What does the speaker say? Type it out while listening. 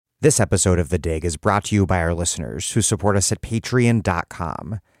This episode of The Dig is brought to you by our listeners who support us at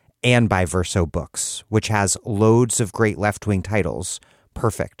patreon.com and by Verso Books, which has loads of great left-wing titles,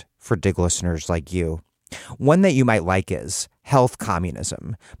 perfect for Dig listeners like you. One that you might like is Health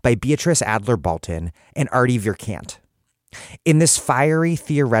Communism by Beatrice Adler-Bolton and Artie Verkant. In this fiery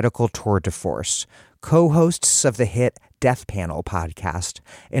theoretical tour de force, co-hosts of the hit Death Panel podcast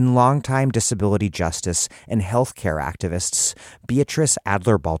and longtime disability justice and healthcare activists Beatrice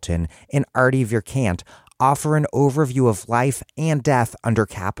Adler-Bolton and Artie Verkant offer an overview of life and death under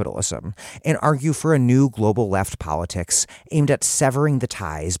capitalism and argue for a new global left politics aimed at severing the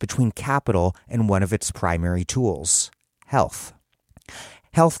ties between capital and one of its primary tools, health.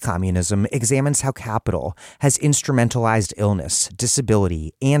 Health Communism examines how capital has instrumentalized illness,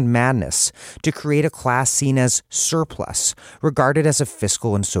 disability, and madness to create a class seen as surplus, regarded as a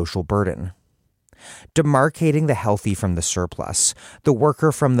fiscal and social burden. Demarcating the healthy from the surplus, the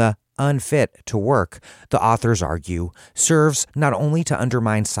worker from the unfit to work, the authors argue, serves not only to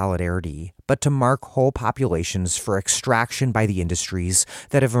undermine solidarity, but to mark whole populations for extraction by the industries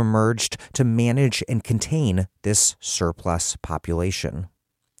that have emerged to manage and contain this surplus population.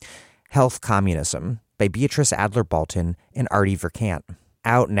 Health Communism by Beatrice Adler-Bolton and Artie Verkant.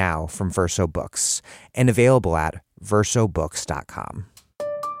 Out now from Verso Books and available at versobooks.com.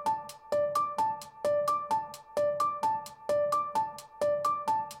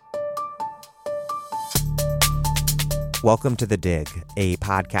 Welcome to The Dig, a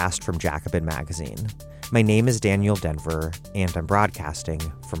podcast from Jacobin Magazine. My name is Daniel Denver, and I'm broadcasting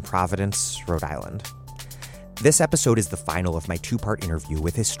from Providence, Rhode Island. This episode is the final of my two-part interview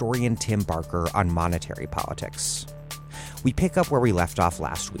with historian Tim Barker on monetary politics. We pick up where we left off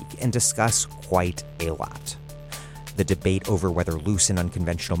last week and discuss quite a lot. The debate over whether loose and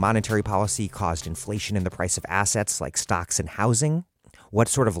unconventional monetary policy caused inflation in the price of assets like stocks and housing, what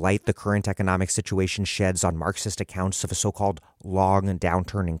sort of light the current economic situation sheds on Marxist accounts of a so-called long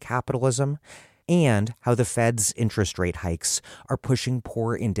downturn in capitalism, and how the Fed's interest rate hikes are pushing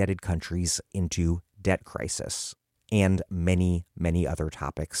poor indebted countries into debt crisis, and many, many other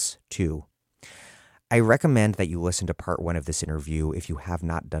topics, too. I recommend that you listen to part one of this interview if you have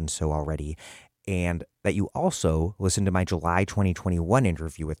not done so already, and that you also listen to my July 2021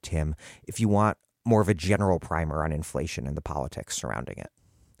 interview with Tim if you want more of a general primer on inflation and the politics surrounding it.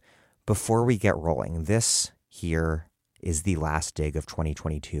 Before we get rolling, this here is the last dig of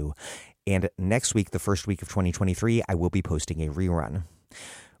 2022, and next week, the first week of 2023, I will be posting a rerun.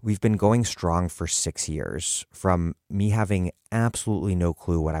 We've been going strong for 6 years, from me having absolutely no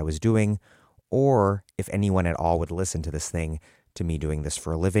clue what I was doing, or if anyone at all would listen to this thing, to me doing this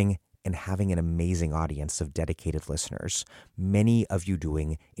for a living and having an amazing audience of dedicated listeners, many of you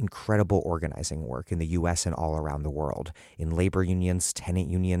doing incredible organizing work in the U.S. and all around the world, in labor unions, tenant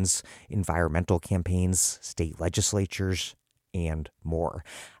unions, environmental campaigns, state legislatures, and more.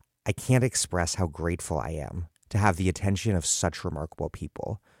 I can't express how grateful I am to have the attention of such remarkable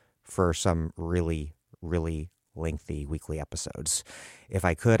people for some really, really lengthy weekly episodes. If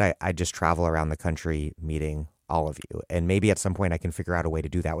I could, I'd just travel around the country meeting all of you. And maybe at some point I can figure out a way to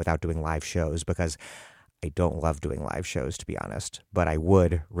do that without doing live shows, because I don't love doing live shows, to be honest. But I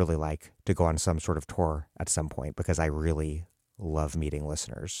would really like to go on some sort of tour at some point, because I really love meeting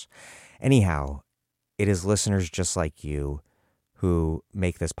listeners. Anyhow, it is listeners just like you who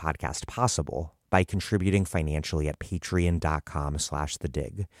make this podcast possible by contributing financially at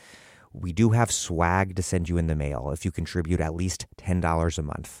patreon.com/thedig. We do have swag to send you in the mail if you contribute at least $10 a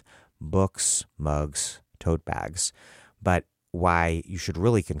month. Books, mugs, tote bags. But why you should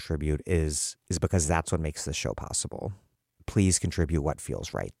really contribute is because that's what makes this show possible. Please contribute what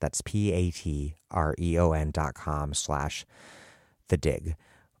feels right. That's patreon.com/thedig.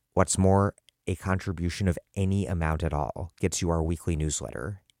 What's more, a contribution of any amount at all gets you our weekly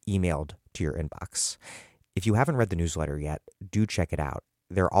newsletter emailed to your inbox. If you haven't read the newsletter yet, do check it out.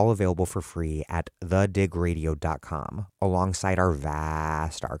 They're all available for free at thedigradio.com, alongside our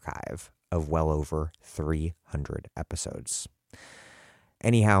vast archive of well over 300 episodes.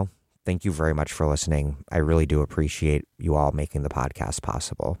 Anyhow, thank you very much for listening. I really do appreciate you all making the podcast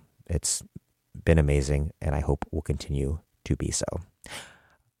possible. It's been amazing, and I hope will continue to be so.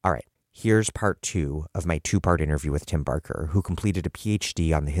 All right. Here's part two of my two-part interview with Tim Barker, who completed a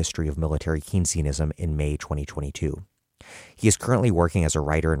PhD on the history of military Keynesianism in May 2022. He is currently working as a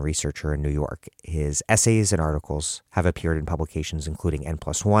writer and researcher in New York. His essays and articles have appeared in publications including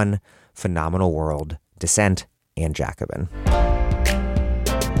N+1, Phenomenal World, Dissent, and Jacobin.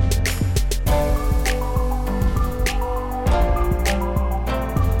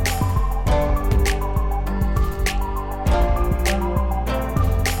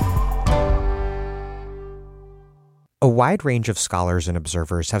 A wide range of scholars and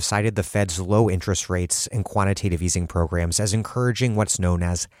observers have cited the Fed's low interest rates and quantitative easing programs as encouraging what's known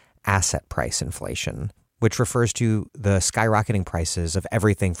as asset price inflation, which refers to the skyrocketing prices of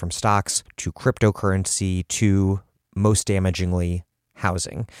everything from stocks to cryptocurrency to, most damagingly,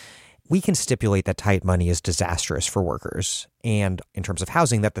 housing. We can stipulate that tight money is disastrous for workers, and in terms of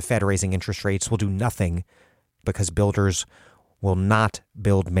housing, that the Fed raising interest rates will do nothing because builders will not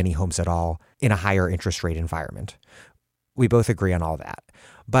build many homes at all in a higher interest rate environment. We both agree on all that.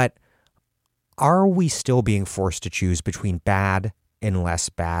 But are we still being forced to choose between bad and less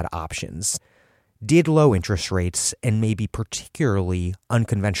bad options? Did low interest rates and maybe particularly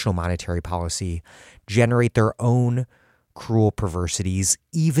unconventional monetary policy generate their own cruel perversities,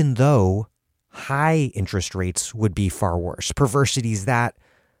 even though high interest rates would be far worse? Perversities that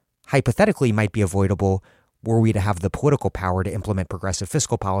hypothetically might be avoidable were we to have the political power to implement progressive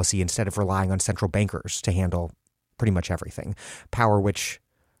fiscal policy instead of relying on central bankers to handle pretty much everything. Power which,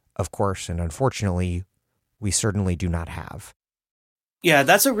 of course, and unfortunately, we certainly do not have. Yeah,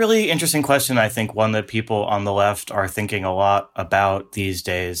 that's a really interesting question. I think one that people on the left are thinking a lot about these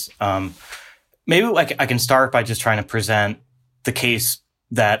days. Maybe I can start by just trying to present the case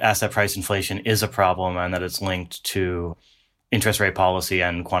that asset price inflation is a problem and that it's linked to interest rate policy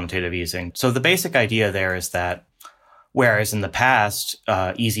and quantitative easing. So the basic idea there is that whereas in the past,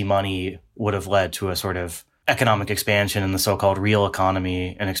 easy money would have led to a sort of economic expansion in the so-called real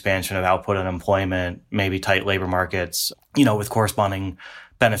economy, an expansion of output and employment, maybe tight labor markets, with corresponding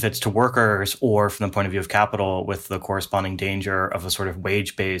benefits to workers, or from the point of view of capital, with the corresponding danger of a sort of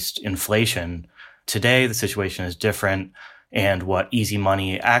wage-based inflation. Today, the situation is different. And what easy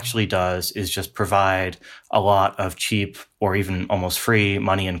money actually does is just provide a lot of cheap or even almost free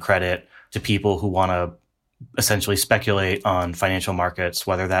money and credit to people who want to essentially speculate on financial markets,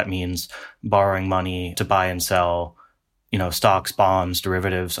 whether that means borrowing money to buy and sell, stocks, bonds,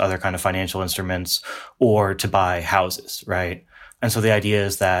 derivatives, other kind of financial instruments, or to buy houses, right? And so the idea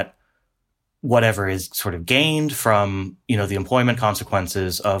is that whatever is sort of gained from, the employment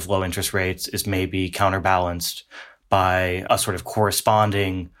consequences of low interest rates is maybe counterbalanced by a sort of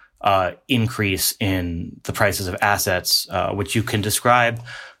corresponding increase in the prices of assets, which you can describe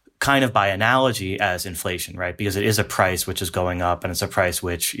kind of by analogy as inflation, right? Because it is a price which is going up, and it's a price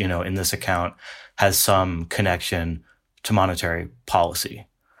which, in this account has some connection to monetary policy.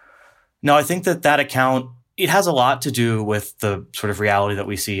 Now, I think that account, it has a lot to do with the sort of reality that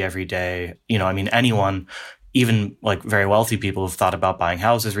we see every day. Anyone, even like very wealthy people who've thought about buying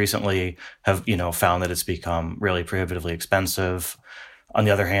houses recently have, found that it's become really prohibitively expensive. On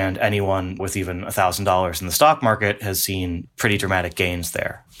the other hand, anyone with even $1,000 in the stock market has seen pretty dramatic gains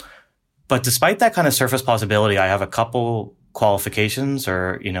there. But despite that kind of surface plausibility, I have a couple qualifications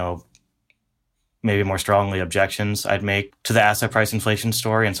or, maybe more strongly objections I'd make to the asset price inflation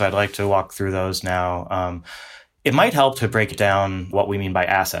story. And so I'd like to walk through those now. It might help to break down what we mean by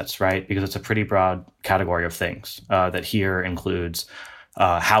assets, right? Because it's a pretty broad category of things that here includes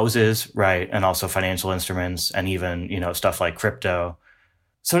houses, right? And also financial instruments and even, stuff like crypto.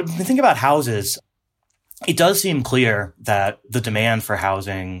 So when you think about houses, it does seem clear that the demand for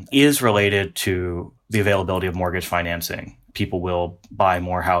housing is related to the availability of mortgage financing. People will buy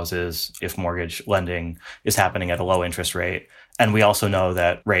more houses if mortgage lending is happening at a low interest rate. And we also know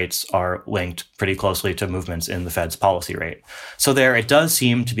that rates are linked pretty closely to movements in the Fed's policy rate. So there, it does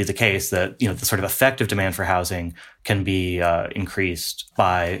seem to be the case that, the sort of effective demand for housing can be increased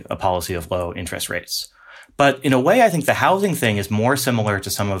by a policy of low interest rates. But in a way, I think the housing thing is more similar to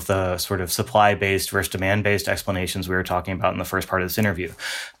some of the sort of supply-based versus demand-based explanations we were talking about in the first part of this interview.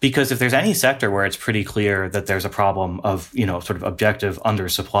 Because if there's any sector where it's pretty clear that there's a problem of, sort of objective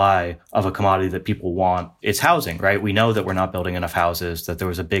undersupply of a commodity that people want, it's housing, right? We know that we're not building enough houses, that there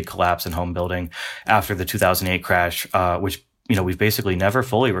was a big collapse in home building after the 2008 crash, which, we've basically never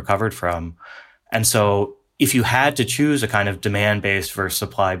fully recovered from. And so if you had to choose a kind of demand-based versus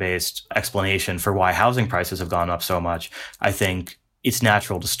supply-based explanation for why housing prices have gone up so much, I think it's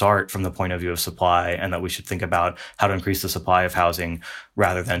natural to start from the point of view of supply and that we should think about how to increase the supply of housing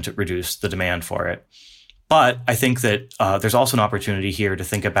rather than to reduce the demand for it. But I think that there's also an opportunity here to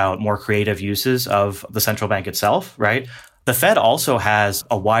think about more creative uses of the central bank itself, right? The Fed also has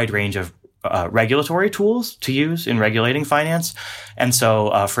a wide range of regulatory tools to use in regulating finance. And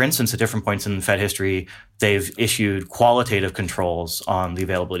so, for instance, at different points in Fed history, they've issued qualitative controls on the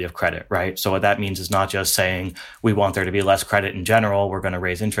availability of credit, right? So what that means is not just saying we want there to be less credit in general, we're going to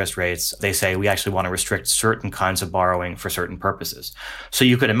raise interest rates. They say we actually want to restrict certain kinds of borrowing for certain purposes. So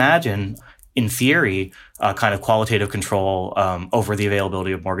you could imagine in theory, kind of qualitative control over the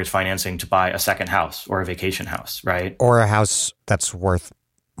availability of mortgage financing to buy a second house or a vacation house, right? Or a house that's worth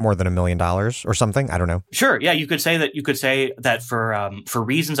more than $1 million or something. I don't know. Sure. Yeah, you could say that for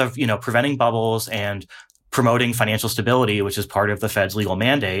reasons of preventing bubbles and promoting financial stability, which is part of the Fed's legal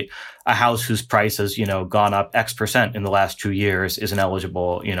mandate, a house whose price has gone up X% in the last 2 years isn't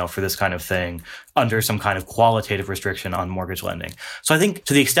eligible for this kind of thing under some kind of qualitative restriction on mortgage lending. So I think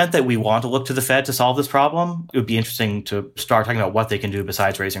to the extent that we want to look to the Fed to solve this problem, it would be interesting to start talking about what they can do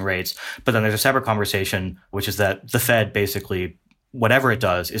besides raising rates. But then there's a separate conversation, which is that the Fed basically, whatever it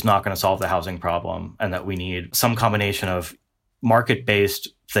does, is not going to solve the housing problem, and that we need some combination of market-based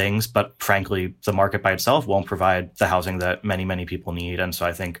things, but frankly, the market by itself won't provide the housing that many, many people need. And so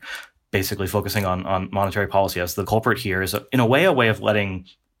I think basically focusing on monetary policy as the culprit here is, in a way of letting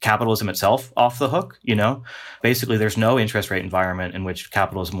capitalism itself off the hook. Basically, there's no interest rate environment in which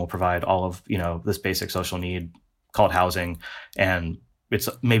capitalism will provide all of this basic social need called housing. And it's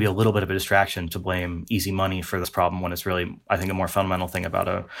maybe a little bit of a distraction to blame easy money for this problem when it's really, I think, a more fundamental thing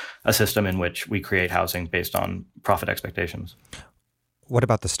about a system in which we create housing based on profit expectations. What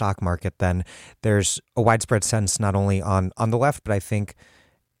about the stock market then? There's a widespread sense not only on the left, but I think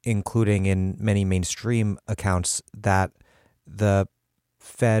including in many mainstream accounts that the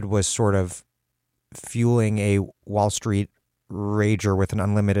Fed was sort of fueling a Wall Street rager with an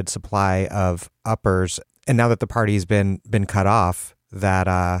unlimited supply of uppers. And now that the party's been cut off, that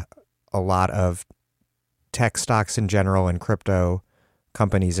a lot of tech stocks in general and crypto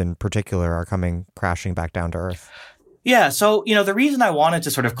companies in particular are coming crashing back down to earth. Yeah. So, the reason I wanted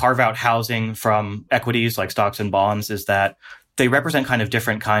to sort of carve out housing from equities like stocks and bonds is that they represent kind of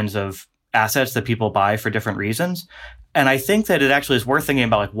different kinds of assets that people buy for different reasons. And I think that it actually is worth thinking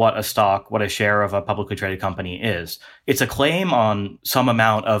about what a share of a publicly traded company is. It's a claim on some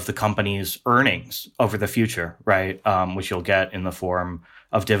amount of the company's earnings over the future, right? Which you'll get in the form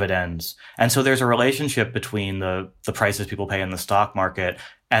of dividends. And so there's a relationship between the prices people pay in the stock market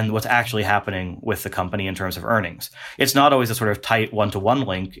and what's actually happening with the company in terms of earnings. It's not always a sort of tight one-to-one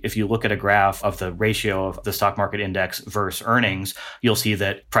link. If you look at a graph of the ratio of the stock market index versus earnings, you'll see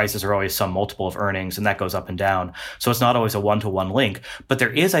that prices are always some multiple of earnings, and that goes up and down. So it's not always a one-to-one link. But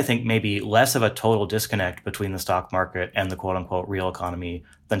there is, I think, maybe less of a total disconnect between the stock market and the quote-unquote real economy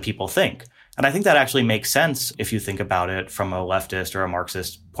than people think. And I think that actually makes sense if you think about it from a leftist or a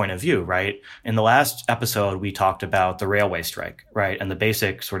Marxist point of view, right? In the last episode, we talked about the railway strike, right? And the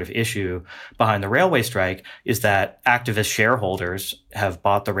basic sort of issue behind the railway strike is that activist shareholders have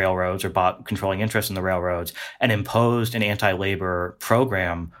bought the railroads or bought controlling interest in the railroads and imposed an anti-labor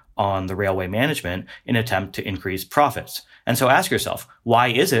program on the railway management in an attempt to increase profits. And so ask yourself, why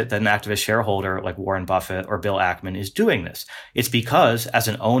is it that an activist shareholder like Warren Buffett or Bill Ackman is doing this? It's because as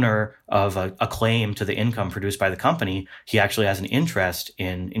an owner of a claim to the income produced by the company, he actually has an interest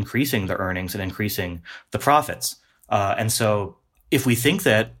in increasing the earnings and increasing the profits. And so if we think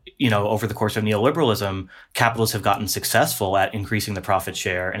that, over the course of neoliberalism, capitalists have gotten successful at increasing the profit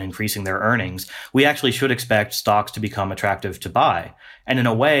share and increasing their earnings, we actually should expect stocks to become attractive to buy. And in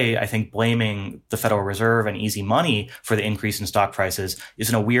a way, I think blaming the Federal Reserve and easy money for the increase in stock prices is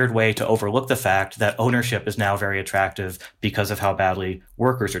in a weird way to overlook the fact that ownership is now very attractive because of how badly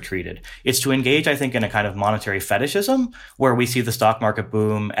workers are treated. It's to engage, I think, in a kind of monetary fetishism where we see the stock market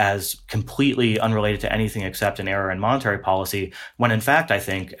boom as completely unrelated to anything except an error in monetary policy, when in fact, I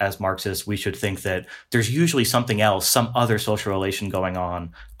think, as Marxists, we should think that there's usually something else, some other social relation going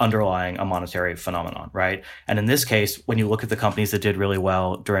on underlying a monetary phenomenon, right? And in this case, when you look at the companies that did really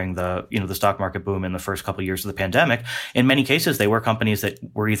well during the stock market boom in the first couple of years of the pandemic, in many cases, they were companies that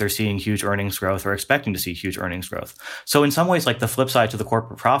were either seeing huge earnings growth or expecting to see huge earnings growth. So in some ways, like the flip side to the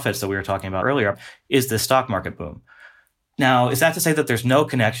corporate profits that we were talking about earlier is the stock market boom. Now, is that to say that there's no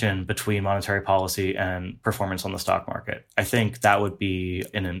connection between monetary policy and performance on the stock market? I think that would be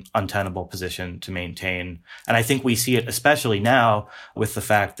in an untenable position to maintain. And I think we see it especially now with the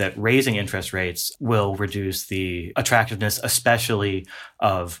fact that raising interest rates will reduce the attractiveness, especially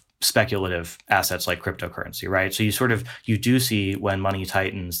of speculative assets like cryptocurrency, right? So you do see when money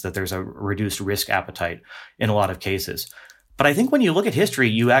tightens that there's a reduced risk appetite in a lot of cases. But I think when you look at history,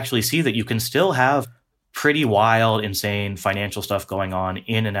 you actually see that you can still have pretty wild, insane financial stuff going on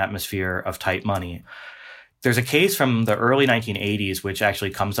in an atmosphere of tight money. There's a case from the early 1980s, which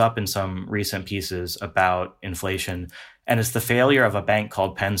actually comes up in some recent pieces about inflation, and it's the failure of a bank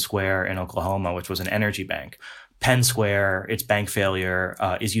called Penn Square in Oklahoma, which was an energy bank. Penn Square, its bank failure,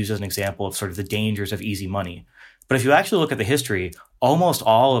 is used as an example of sort of the dangers of easy money. But if you actually look at the history, almost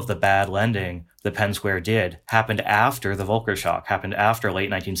all of the bad lending that Penn Square did happened after the Volcker shock, happened after late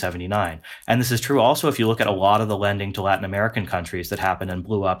 1979. And this is true also if you look at a lot of the lending to Latin American countries that happened and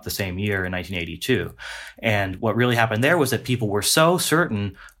blew up the same year in 1982. And what really happened there was that people were so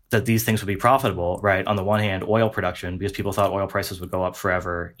certain that these things would be profitable, right? On the one hand, oil production, because people thought oil prices would go up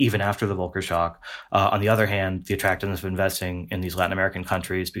forever, even after the Volcker shock. On the other hand, the attractiveness of investing in these Latin American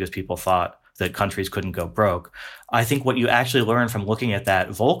countries because people thought that countries couldn't go broke. I think what you actually learn from looking at that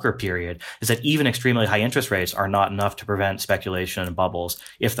Volcker period is that even extremely high interest rates are not enough to prevent speculation and bubbles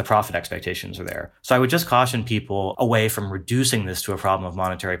if the profit expectations are there. So I would just caution people away from reducing this to a problem of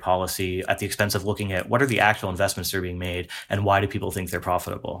monetary policy at the expense of looking at what are the actual investments that are being made and why do people think they're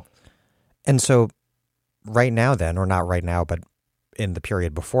profitable. And so right now then, or not right now, but in the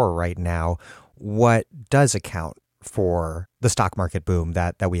period before right now, what does account for the stock market boom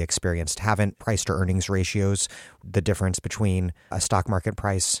that we experienced? Haven't price to earnings ratios, the difference between a stock market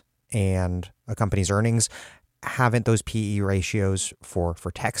price and a company's earnings, haven't those PE ratios for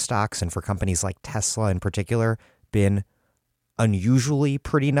tech stocks and for companies like Tesla in particular been unusually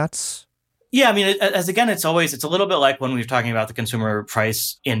pretty nuts? Yeah, I mean, it's a little bit like when we were talking about the consumer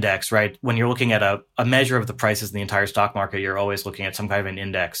price index, right? When you're looking at a measure of the prices in the entire stock market, you're always looking at some kind of an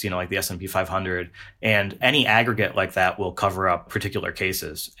index, like the S&P 500. And any aggregate like that will cover up particular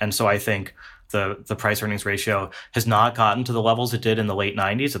cases. And so I think the price earnings ratio has not gotten to the levels it did in the late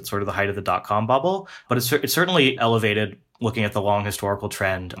 90s at sort of the height of the dot-com bubble, but it's certainly elevated looking at the long historical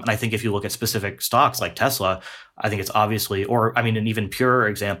trend. And I think if you look at specific stocks like Tesla, I think it's obviously, an even purer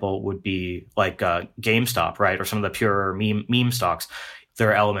example would be like GameStop, right? Or some of the purer meme stocks. There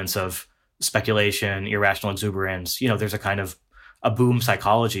are elements of speculation, irrational exuberance. There's a kind of a boom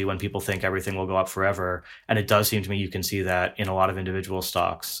psychology when people think everything will go up forever. And it does seem to me you can see that in a lot of individual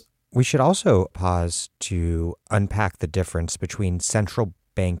stocks. We should also pause to unpack the difference between central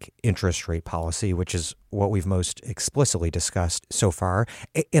bank interest rate policy, which is what we've most explicitly discussed so far,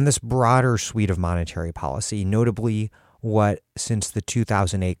 and this broader suite of monetary policy, notably what since the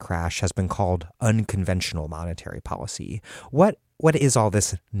 2008 crash has been called unconventional monetary policy. What is all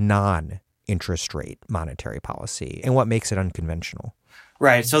this non-interest rate monetary policy, and what makes it unconventional?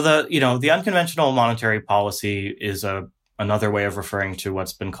 Right. So the unconventional monetary policy is another way of referring to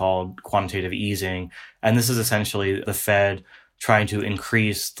what's been called quantitative easing. And this is essentially the Fed trying to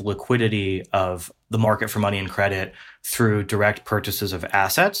increase the liquidity of the market for money and credit through direct purchases of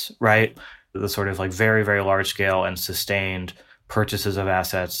assets, right? The sort of like very, very large scale and sustained purchases of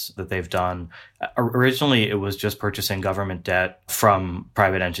assets that they've done. Originally, it was just purchasing government debt from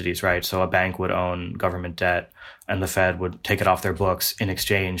private entities, right? So a bank would own government debt and the Fed would take it off their books in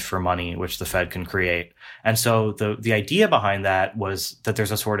exchange for money, which the Fed can create. And so the idea behind that was that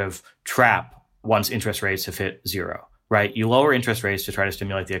there's a sort of trap once interest rates have hit zero. Right? You lower interest rates to try to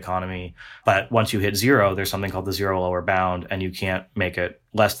stimulate the economy. But once you hit zero, there's something called the zero lower bound, and you can't make it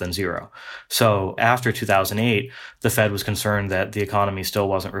less than zero. So after 2008, the Fed was concerned that the economy still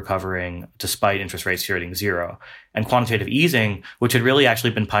wasn't recovering despite interest rates hitting zero. And quantitative easing, which had really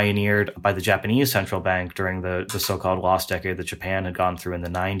actually been pioneered by the Japanese central bank during the so-called lost decade that Japan had gone through in the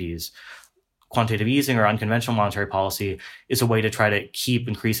 90s, quantitative easing or unconventional monetary policy is a way to try to keep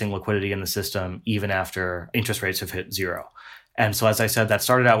increasing liquidity in the system even after interest rates have hit zero. And so, as I said, that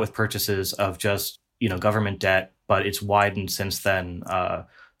started out with purchases of just, government debt, but it's widened since then.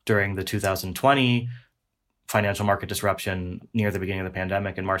 During the 2020 financial market disruption near the beginning of the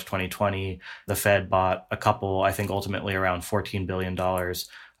pandemic in March 2020, the Fed bought a couple, I think ultimately around $14 billion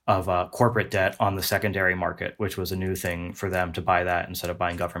of corporate debt on the secondary market, which was a new thing for them to buy that instead of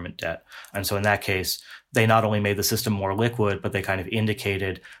buying government debt. And so in that case, they not only made the system more liquid, but they kind of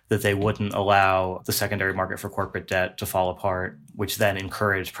indicated that they wouldn't allow the secondary market for corporate debt to fall apart, which then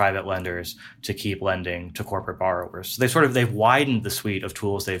encouraged private lenders to keep lending to corporate borrowers. So they've widened the suite of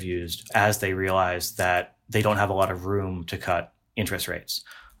tools they've used as they realize that they don't have a lot of room to cut interest rates.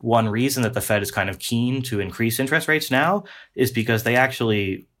 One reason that the Fed is kind of keen to increase interest rates now is because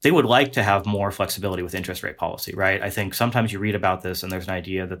they would like to have more flexibility with interest rate policy, right? I think sometimes you read about this and there's an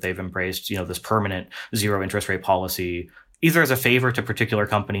idea that they've embraced, this permanent zero interest rate policy, either as a favor to particular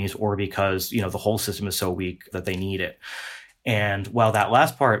companies or because, the whole system is so weak that they need it. And while that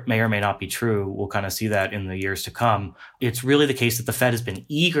last part may or may not be true, we'll kind of see that in the years to come. It's really the case that the Fed has been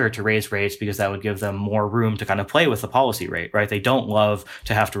eager to raise rates because that would give them more room to kind of play with the policy rate, right? They don't love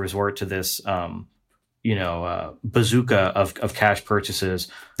to have to resort to this, bazooka of cash purchases.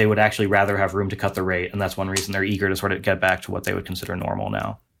 They would actually rather have room to cut the rate. And that's one reason they're eager to sort of get back to what they would consider normal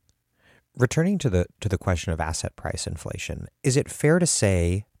now. Returning to the question of asset price inflation, is it fair to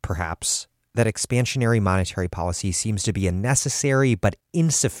say, perhaps, that expansionary monetary policy seems to be a necessary but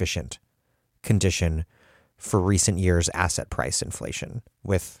insufficient condition for recent years' asset price inflation,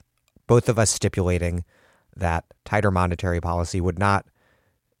 with both of us stipulating that tighter monetary policy would not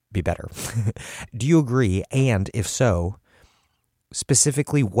be better? Do you agree? And if so,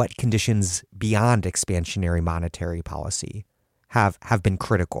 specifically, what conditions beyond expansionary monetary policy have been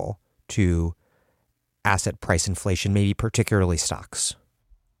critical to asset price inflation, maybe particularly stocks?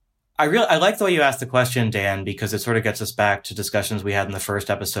 I like the way you asked the question, Dan, because it sort of gets us back to discussions we had in the first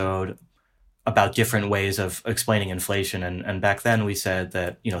episode about different ways of explaining inflation. And back then we said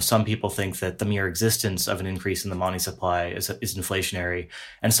that, some people think that the mere existence of an increase in the money supply is inflationary.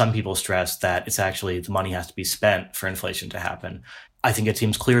 And some people stress that it's actually the money has to be spent for inflation to happen. I think it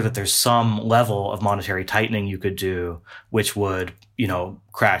seems clear that there's some level of monetary tightening you could do, which would,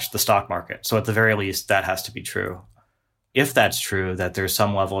 crash the stock market. So at the very least, that has to be true. If that's true, that there's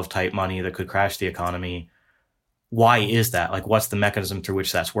some level of tight money that could crash the economy, why is that? Like, what's the mechanism through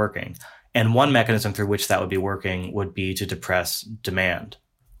which that's working? And one mechanism through which that would be working would be to depress demand,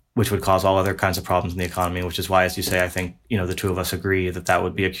 which would cause all other kinds of problems in the economy, which is why, as you say, I think, the two of us agree that that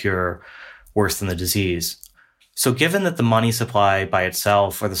would be a cure worse than the disease. So given that the money supply by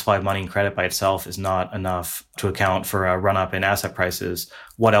itself, or the supply of money and credit by itself, is not enough to account for a run-up in asset prices,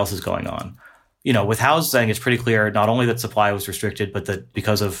 what else is going on? With houses, I think it's pretty clear not only that supply was restricted, but that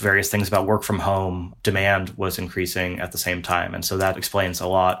because of various things about work from home, demand was increasing at the same time. And so that explains a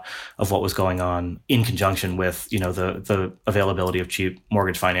lot of what was going on in conjunction with, the availability of cheap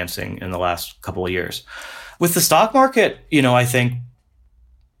mortgage financing in the last couple of years. With the stock market, I think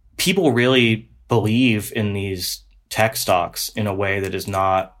people really believe in these tech stocks in a way that is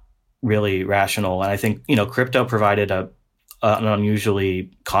not really rational. And I think, crypto provided an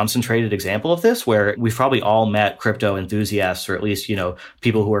unusually concentrated example of this, where we've probably all met crypto enthusiasts, or at least,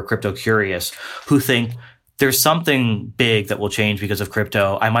 people who are crypto curious, who think there's something big that will change because of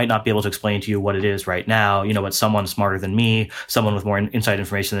crypto. I might not be able to explain to you what it is right now, but someone smarter than me, someone with more inside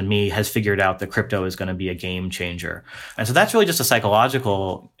information than me, has figured out that crypto is going to be a game changer. And so that's really just a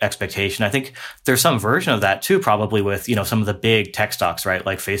psychological expectation. I think there's some version of that too, probably with, some of the big tech stocks, right?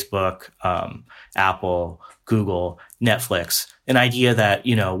 Like Facebook, Apple, Google, Netflix, an idea that,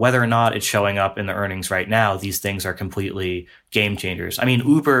 whether or not it's showing up in the earnings right now, these things are completely game changers. I mean,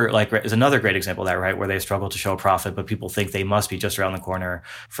 Uber is another great example of that, right? Where they struggle to show a profit, but people think they must be just around the corner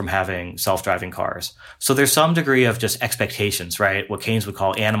from having self-driving cars. So there's some degree of just expectations, right? What Keynes would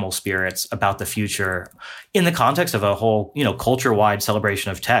call animal spirits about the future in the context of a whole, culture-wide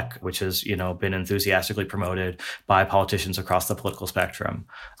celebration of tech, which has, been enthusiastically promoted by politicians across the political spectrum.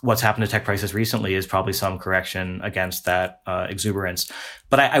 What's happened to tech prices recently is probably some correction against that exuberance.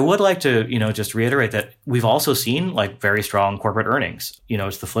 But I would like to, just reiterate that we've also seen very strong corporate earnings.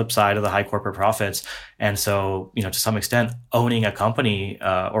 It's the flip side of the high corporate profits. And so, to some extent, owning a company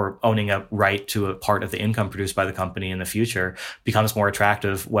or owning a right to a part of the income produced by the company in the future becomes more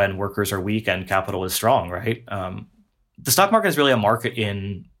attractive when workers are weak and capital is strong, right? The stock market is really a market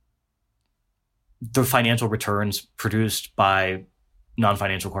in the financial returns produced by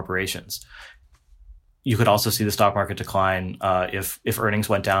non-financial corporations. You could also see the stock market decline if earnings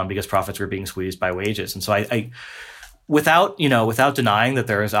went down because profits were being squeezed by wages. And so I without denying that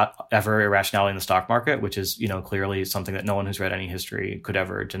there is ever irrationality in the stock market, which is, clearly something that no one who's read any history could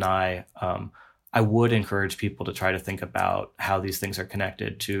ever deny, I would encourage people to try to think about how these things are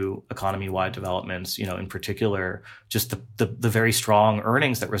connected to economy-wide developments, in particular, just the very strong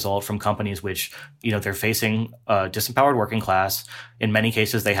earnings that result from companies which, they're facing a disempowered working class. In many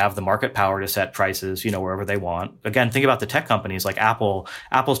cases, they have the market power to set prices, wherever they want. Again, think about the tech companies like Apple.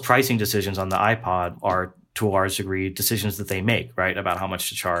 Apple's pricing decisions on the iPod are, to a large degree, decisions that they make, right, about how much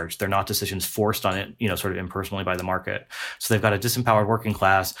to charge. They're not decisions forced on it, sort of impersonally by the market. So they've got a disempowered working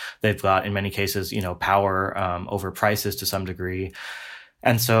class. They've got, in many cases, power over prices to some degree.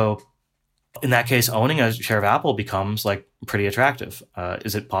 And so in that case, owning a share of Apple becomes pretty attractive.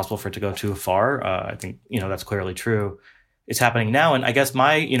 Is it possible for it to go too far? I think, that's clearly true. It's happening now. And I guess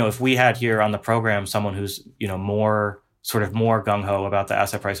if we had here on the program someone who's, more gung-ho about the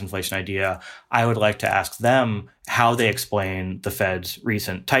asset price inflation idea, I would like to ask them how they explain the Fed's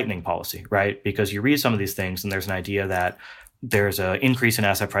recent tightening policy, right? Because you read some of these things and there's an idea that there's an increase in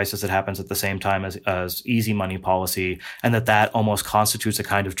asset prices that happens at the same time as easy money policy, and that almost constitutes a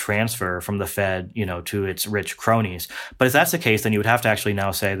kind of transfer from the Fed, to its rich cronies. But if that's the case, then you would have to actually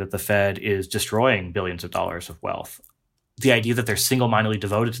now say that the Fed is destroying billions of dollars of wealth. the idea that they're single-mindedly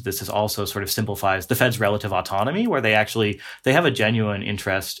devoted to this is also sort of simplifies the Fed's relative autonomy, where they have a genuine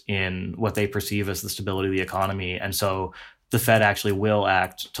interest in what they perceive as the stability of the economy. And so the Fed actually will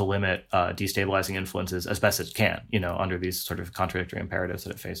act to limit destabilizing influences as best it can, under these sort of contradictory imperatives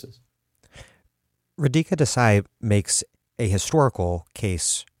that it faces. Radhika Desai makes a historical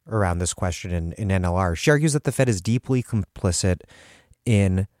case around this question in NLR. She argues that the Fed is deeply complicit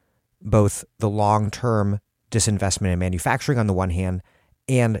in both the long-term disinvestment in manufacturing on the one hand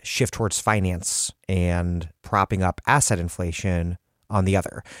and shift towards finance and propping up asset inflation on the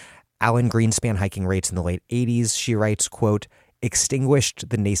other. Alan Greenspan hiking rates in the late 80s, she writes, quote, extinguished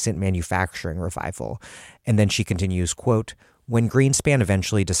the nascent manufacturing revival. And then she continues, quote, when Greenspan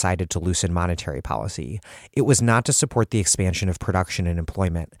eventually decided to loosen monetary policy, it was not to support the expansion of production and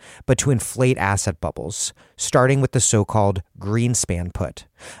employment, but to inflate asset bubbles, starting with the so-called Greenspan put,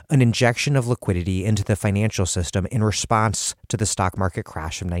 an injection of liquidity into the financial system in response to the stock market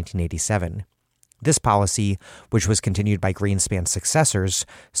crash of 1987. This policy, which was continued by Greenspan's successors,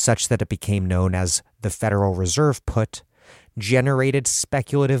 such that it became known as the Federal Reserve put, generated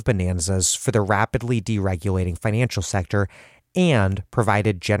speculative bonanzas for the rapidly deregulating financial sector and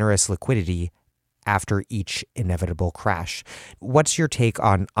provided generous liquidity after each inevitable crash. What's your take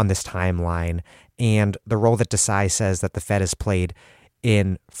on this timeline and the role that Desai says that the Fed has played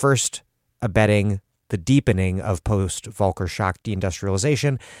in first abetting the deepening of post-Volcker shock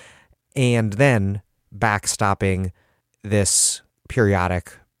deindustrialization and then backstopping this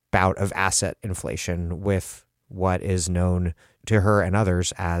periodic bout of asset inflation with what is known to her and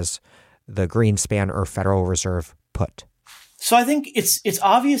others as the Greenspan or Federal Reserve put? So I think it's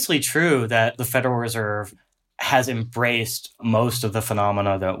obviously true that the Federal Reserve has embraced most of the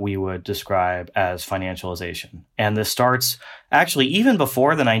phenomena that we would describe as financialization. And this starts actually even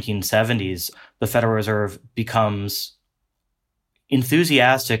before the 1970s. The Federal Reserve becomes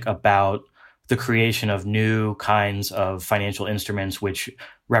enthusiastic about the creation of new kinds of financial instruments which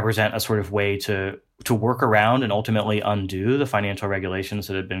represent a sort of way to work around and ultimately undo the financial regulations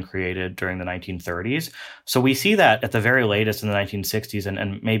that had been created during the 1930s. So we see that at the very latest in the 1960s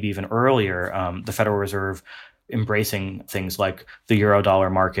and maybe even earlier, the Federal Reserve embracing things like the Eurodollar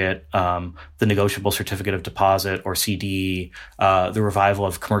market, the negotiable certificate of deposit or CD, the revival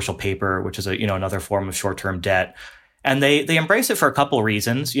of commercial paper, which is another form of short-term debt. And they embrace it for a couple of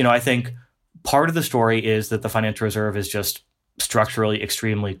reasons. I think part of the story is that the Financial Reserve is just structurally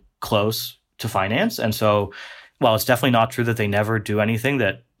extremely close to finance. And so while it's definitely not true that they never do anything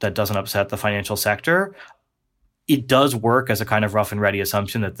that doesn't upset the financial sector, it does work as a kind of rough and ready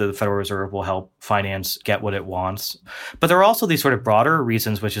assumption that the Federal Reserve will help finance get what it wants. But there are also these sort of broader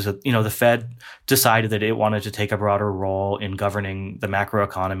reasons, which is that, the Fed decided that it wanted to take a broader role in governing the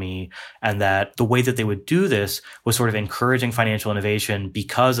macroeconomy, and that the way that they would do this was sort of encouraging financial innovation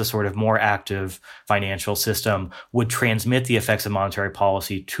because a sort of more active financial system would transmit the effects of monetary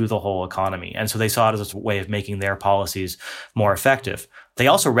policy to the whole economy. And so they saw it as a way of making their policies more effective. They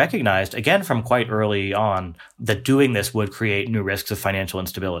also recognized, again, from quite early on, that doing this would create new risks of financial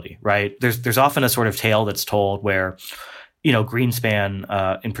instability, right? There's often a sort of tale that's told where,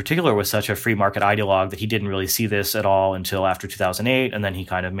 Greenspan in particular was such a free market ideologue that he didn't really see this at all until after 2008, and then he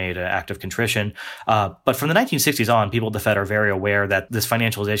kind of made an act of contrition. But from the 1960s on, people at the Fed are very aware that this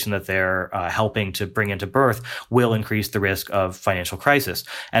financialization that they're helping to bring into birth will increase the risk of financial crisis.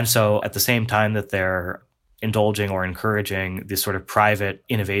 And so at the same time that they're indulging or encouraging this sort of private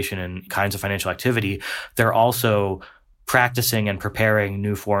innovation and kinds of financial activity, they're also practicing and preparing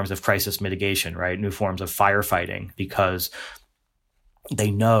new forms of crisis mitigation, right? New forms of firefighting, because they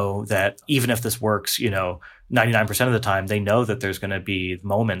know that even if this works, 99% of the time, they know that there's going to be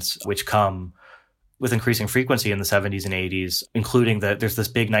moments which come with increasing frequency in the 70s and 80s, including that there's this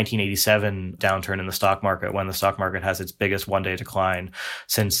big 1987 downturn in the stock market when the stock market has its biggest one-day decline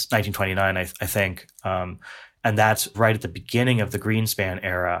since 1929, I think. And that's right at the beginning of the Greenspan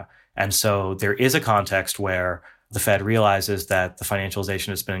era. And so there is a context where the Fed realizes that the financialization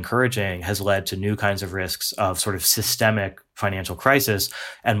it's been encouraging has led to new kinds of risks of sort of systemic financial crisis.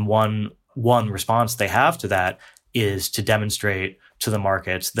 And one response they have to that is to demonstrate to the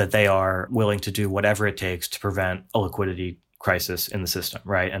markets that they are willing to do whatever it takes to prevent a liquidity crisis in the system,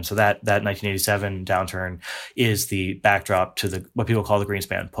 right? And so that 1987 downturn is the backdrop to what people call the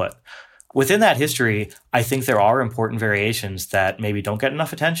Greenspan put. Within that history, I think there are important variations that maybe don't get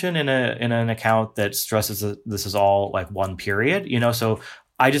enough attention in an account that stresses that this is all like one period. So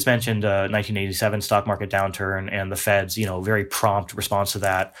I just mentioned 1987 stock market downturn and the Fed's, very prompt response to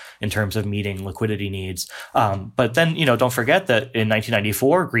that in terms of meeting liquidity needs. But then, don't forget that in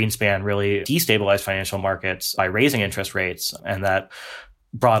 1994, Greenspan really destabilized financial markets by raising interest rates, and that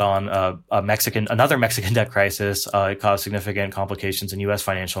brought on another Mexican debt crisis. It caused significant complications in U.S.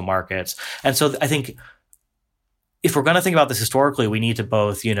 financial markets. And so I think if we're going to think about this historically, we need to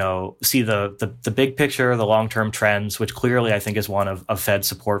both, see the big picture, the long-term trends, which clearly I think is one of Fed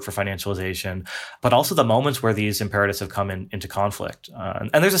support for financialization, but also the moments where these imperatives have come into conflict.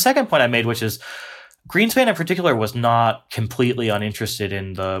 And there's a second point I made, which is Greenspan in particular was not completely uninterested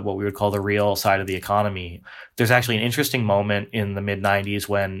in what we would call the real side of the economy. There's actually an interesting moment in the mid-90s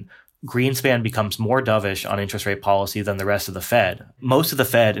when Greenspan becomes more dovish on interest rate policy than the rest of the Fed. Most of the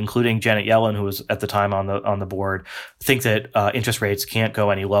Fed, including Janet Yellen, who was at the time on the board, think that interest rates can't go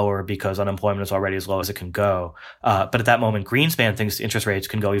any lower because unemployment is already as low as it can go. But at that moment, Greenspan thinks interest rates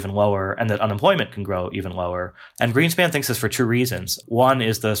can go even lower and that unemployment can grow even lower. And Greenspan thinks this for two reasons. One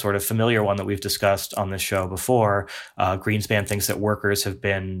is the sort of familiar one that we've discussed on this show before. Greenspan thinks that workers have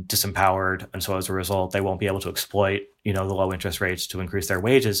been disempowered, and so as a result, they won't be able to exploit the low interest rates to increase their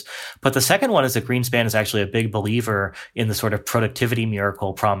wages. But the second one is that Greenspan is actually a big believer in the sort of productivity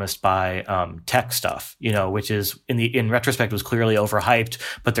miracle promised by tech stuff, which is in retrospect was clearly overhyped,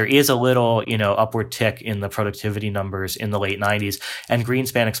 but there is a little, upward tick in the productivity numbers in the late 90s. And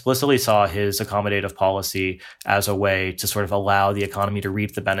Greenspan explicitly saw his accommodative policy as a way to sort of allow the economy to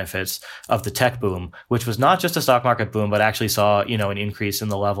reap the benefits of the tech boom, which was not just a stock market boom, but actually saw, an increase in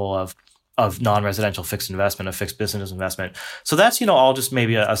the level of non-residential fixed investment, of fixed business investment. So that's, all just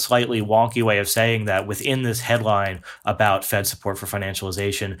maybe a slightly wonky way of saying that within this headline about Fed support for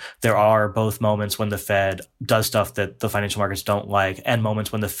financialization, there are both moments when the Fed does stuff that the financial markets don't like and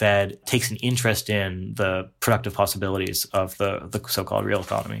moments when the Fed takes an interest in the productive possibilities of the so-called real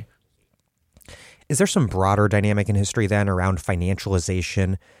economy. Is there some broader dynamic in history then around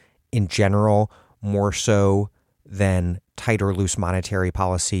financialization in general, more so than tight or loose monetary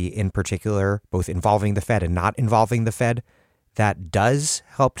policy in particular, both involving the Fed and not involving the Fed, that does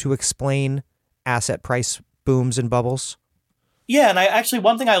help to explain asset price booms and bubbles? Yeah, and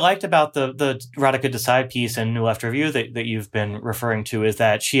one thing I liked about the Radhika Desai piece in New Left Review that you've been referring to is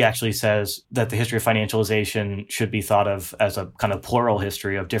that she actually says that the history of financialization should be thought of as a kind of plural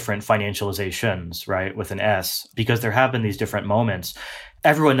history of different financializations, right, with an S, because there have been these different moments.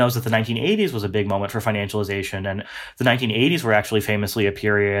 Everyone knows that the 1980s was a big moment for financialization, and the 1980s were actually famously a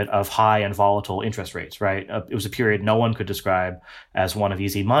period of high and volatile interest rates, right? It was a period no one could describe as one of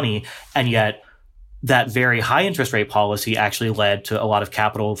easy money, and yet that very high interest rate policy actually led to a lot of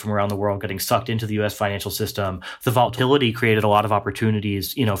capital from around the world getting sucked into the U.S. financial system. The volatility created a lot of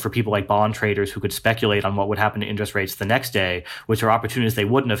opportunities, for people like bond traders who could speculate on what would happen to interest rates the next day, which are opportunities they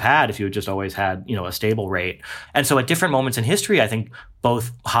wouldn't have had if you had just always had, a stable rate. And so at different moments in history, I think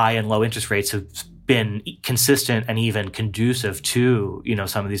both high and low interest rates have been consistent and even conducive to,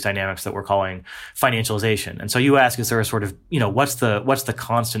 some of these dynamics that we're calling financialization. And so you ask, is there a sort of, what's the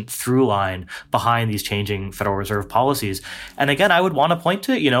constant through line behind these changing Federal Reserve policies? And again, I would want to point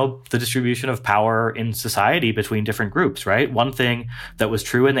to, the distribution of power in society between different groups, right? One thing that was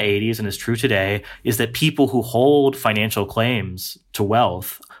true in the 80s and is true today is that people who hold financial claims to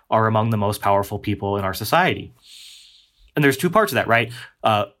wealth are among the most powerful people in our society. And there's two parts of that, right?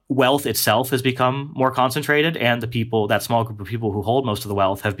 Wealth itself has become more concentrated, and that small group of people who hold most of the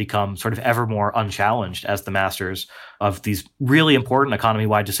wealth have become sort of ever more unchallenged as the masters of these really important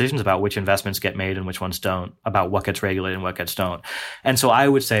economy-wide decisions about which investments get made and which ones don't, about what gets regulated and what gets don't. And so I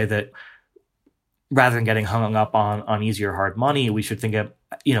would say that rather than getting hung up on easy or hard money, we should think of,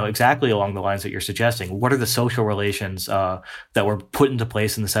 exactly along the lines that you're suggesting. What are the social relations that were put into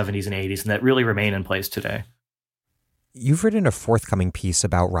place in the 70s and 80s and that really remain in place today? You've written a forthcoming piece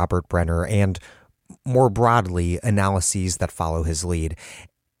about Robert Brenner and, more broadly, analyses that follow his lead.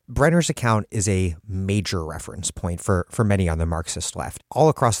 Brenner's account is a major reference point for many on the Marxist left. All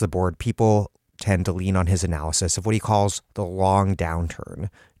across the board, people tend to lean on his analysis of what he calls the long downturn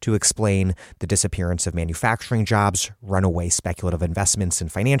to explain the disappearance of manufacturing jobs, runaway speculative investments in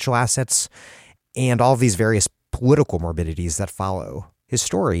financial assets, and all of these various political morbidities that follow. His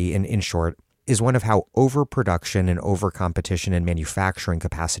story, in short, is one of how overproduction and overcompetition in manufacturing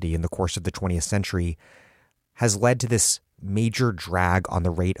capacity in the course of the 20th century has led to this major drag on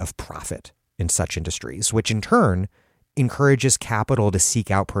the rate of profit in such industries, which in turn encourages capital to seek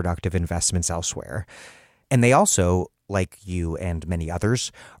out productive investments elsewhere. And they also, like you and many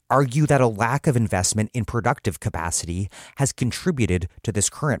others, argue that a lack of investment in productive capacity has contributed to this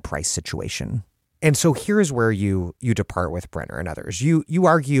current price situation. And so here's where you depart with Brenner and others. You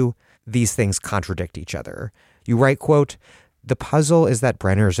argue these things contradict each other. You write, quote, "The puzzle is that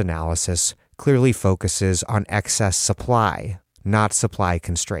Brenner's analysis clearly focuses on excess supply, not supply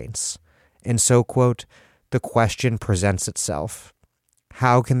constraints. And so, quote, the question presents itself.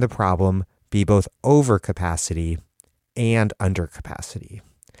 How can the problem be both overcapacity and undercapacity?"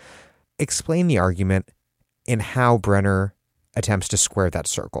 Explain the argument and how Brenner attempts to square that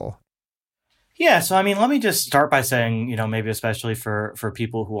circle. Yeah, so I mean, let me just start by saying, maybe especially for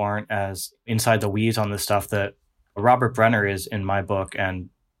people who aren't as inside the weeds on this stuff, that Robert Brenner is, in my book and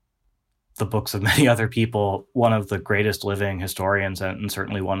the books of many other people, one of the greatest living historians and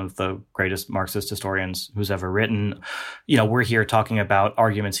certainly one of the greatest Marxist historians who's ever written. We're here talking about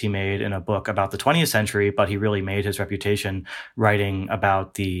arguments he made in a book about the 20th century, but he really made his reputation writing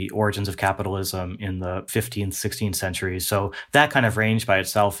about the origins of capitalism in the 15th, 16th centuries. So that kind of range by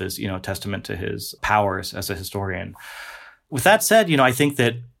itself is, testament to his powers as a historian. With that said, I think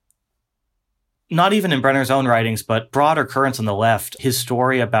that not even in Brenner's own writings, but broader currents on the left, his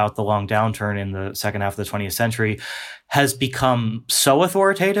story about the long downturn in the second half of the 20th century has become so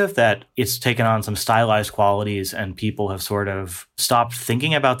authoritative that it's taken on some stylized qualities, and people have sort of stopped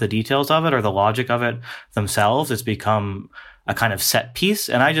thinking about the details of it or the logic of it themselves. It's become a kind of set piece.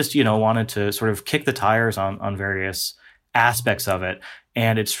 And I just, wanted to sort of kick the tires on various aspects of it.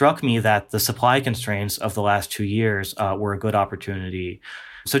 And it struck me that the supply constraints of the last 2 years were a good opportunity.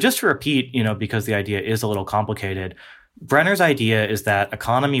 So just to repeat, because the idea is a little complicated, Brenner's idea is that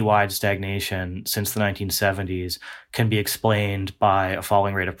economy-wide stagnation since the 1970s can be explained by a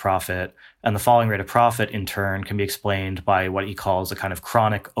falling rate of profit, and the falling rate of profit in turn can be explained by what he calls a kind of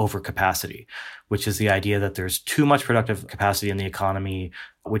chronic overcapacity, which is the idea that there's too much productive capacity in the economy,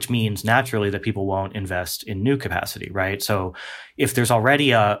 which means naturally that people won't invest in new capacity, right? So if there's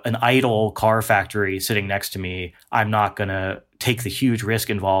already an idle car factory sitting next to me, I'm not going to take the huge risk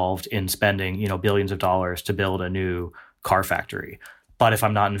involved in spending, billions of dollars to build a new car factory. But if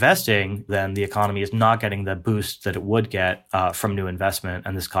I'm not investing, then the economy is not getting the boost that it would get from new investment,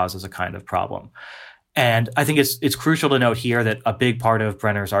 and this causes a kind of problem. And I think it's crucial to note here that a big part of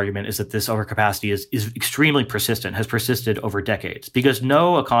Brenner's argument is that this overcapacity is extremely persistent, has persisted over decades, because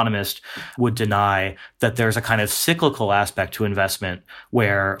no economist would deny that there's a kind of cyclical aspect to investment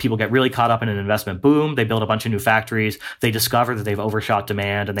where people get really caught up in an investment boom, they build a bunch of new factories, they discover that they've overshot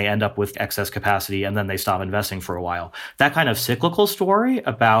demand, and they end up with excess capacity, and then they stop investing for a while. That kind of cyclical story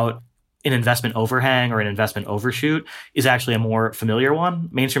about an investment overhang or an investment overshoot is actually a more familiar one.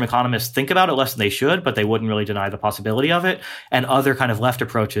 Mainstream economists think about it less than they should, but they wouldn't really deny the possibility of it. And other kind of left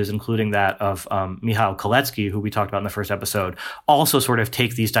approaches, including that of Michał Kalecki, who we talked about in the first episode, also sort of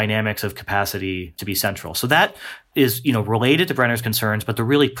take these dynamics of capacity to be central. So that is, related to Brenner's concerns, but the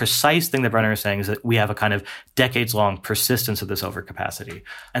really precise thing that Brenner is saying is that we have a kind of decades-long persistence of this overcapacity.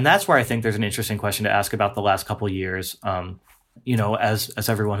 And that's where I think there's an interesting question to ask about the last couple of years. As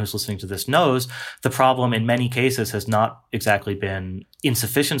everyone who's listening to this knows, the problem in many cases has not exactly been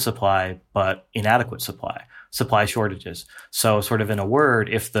insufficient supply, but inadequate supply shortages. So sort of in a word,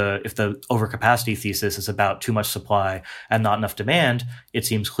 if the overcapacity thesis is about too much supply and not enough demand, it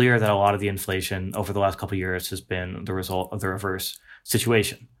seems clear that a lot of the inflation over the last couple of years has been the result of the reverse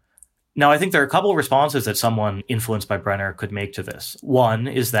situation. Now, I think there are a couple of responses that someone influenced by Brenner could make to this. One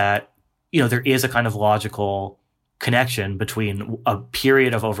is that, there is a kind of logical connection between a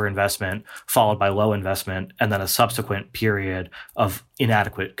period of overinvestment followed by low investment and then a subsequent period of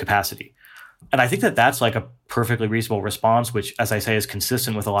inadequate capacity. And I think that that's like a perfectly reasonable response, which, as I say, is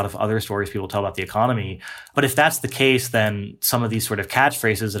consistent with a lot of other stories people tell about the economy. But if that's the case, then some of these sort of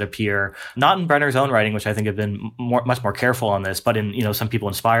catchphrases that appear, not in Brenner's own writing, which I think have been much more careful on this, but in, some people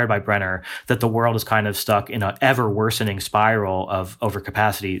inspired by Brenner, that the world is kind of stuck in an ever worsening spiral of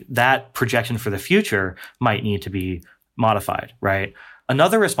overcapacity, that projection for the future might need to be modified, right?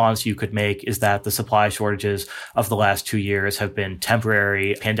 Another response you could make is that the supply shortages of the last 2 years have been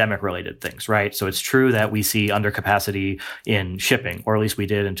temporary pandemic-related things, right? So it's true that we see undercapacity in shipping, or at least we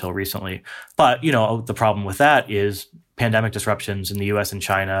did until recently. But, the problem with that is pandemic disruptions in the US and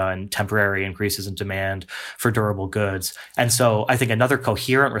China and temporary increases in demand for durable goods. And so I think another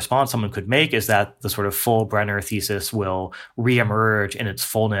coherent response someone could make is that the sort of full Brenner thesis will reemerge in its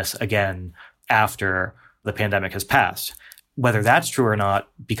fullness again after the pandemic has passed. Whether that's true or not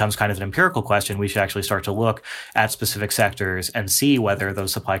becomes kind of an empirical question. We should actually start to look at specific sectors and see whether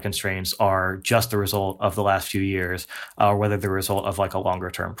those supply constraints are just the result of the last few years or whether they're the result of like a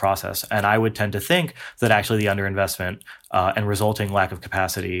longer term process. And I would tend to think that actually the underinvestment and resulting lack of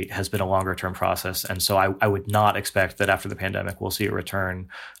capacity has been a longer term process. And so I would not expect that after the pandemic, we'll see a return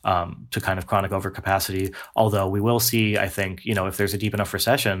to kind of chronic overcapacity. Although we will see, I think, if there's a deep enough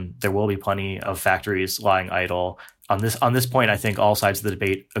recession, there will be plenty of factories lying idle. On this point, I think all sides of the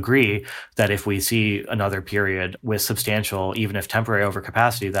debate agree that if we see another period with substantial, even if temporary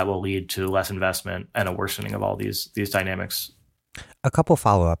overcapacity, that will lead to less investment and a worsening of all these dynamics. A couple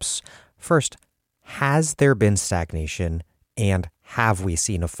follow-ups. First, has there been stagnation, and have we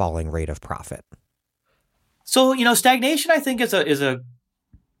seen a falling rate of profit? So, stagnation, I think, is a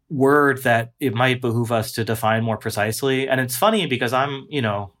word that it might behoove us to define more precisely. And it's funny because I'm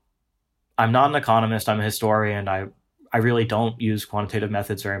not an economist. I'm a historian. I really don't use quantitative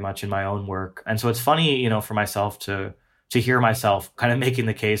methods very much in my own work. And so it's funny, for myself to hear myself kind of making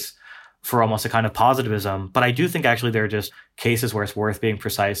the case for almost a kind of positivism. But I do think actually there are just cases where it's worth being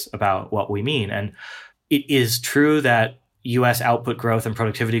precise about what we mean. And it is true that U.S. output growth and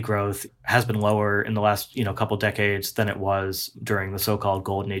productivity growth has been lower in the last, couple decades than it was during the so-called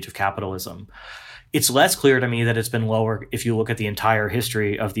golden age of capitalism. It's less clear to me that it's been lower if you look at the entire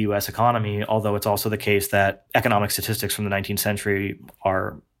history of the U.S. economy, although it's also the case that economic statistics from the 19th century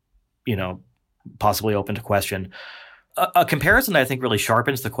are, possibly open to question. A comparison that I think really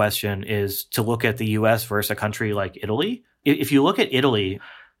sharpens the question is to look at the U.S. versus a country like Italy. If you look at Italy,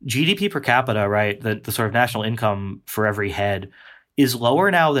 GDP per capita, right, the sort of national income for every head is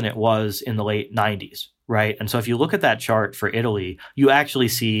lower now than it was in the late 90s, right? And so if you look at that chart for Italy, you actually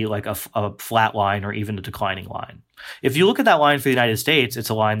see like a flat line or even a declining line. If you look at that line for the United States, it's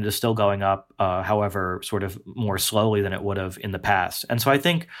a line that is still going up, however, sort of more slowly than it would have in the past. And so I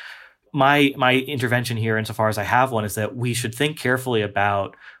think my intervention here, insofar as I have one, is that we should think carefully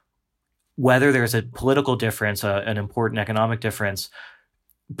about whether there's a political difference, an important economic difference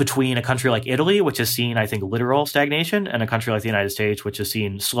between a country like Italy, which has seen, I think, literal stagnation, and a country like the United States, which has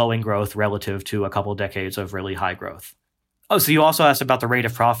seen slowing growth relative to a couple of decades of really high growth. Oh, so you also asked about the rate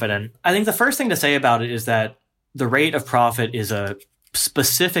of profit. And I think the first thing to say about it is that the rate of profit is a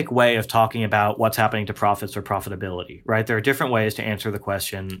specific way of talking about what's happening to profits or profitability, right? There are different ways to answer the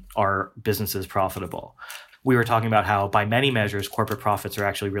question, are businesses profitable? We were talking about how by many measures, corporate profits are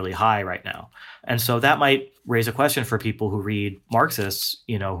actually really high right now. And so that might raise a question for people who read Marxists,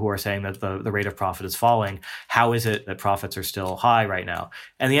 who are saying that the rate of profit is falling. How is it that profits are still high right now?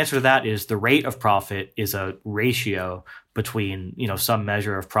 And the answer to that is the rate of profit is a ratio between, some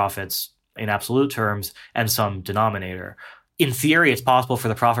measure of profits in absolute terms and some denominator. In theory, it's possible for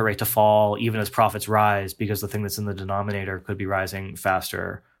the profit rate to fall even as profits rise because the thing that's in the denominator could be rising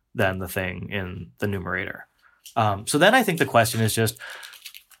faster than the thing in the numerator. So then I think the question is just,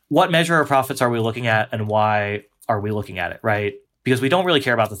 what measure of profits are we looking at and why are we looking at it, right? Because we don't really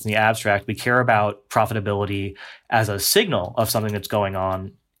care about this in the abstract. We care about profitability as a signal of something that's going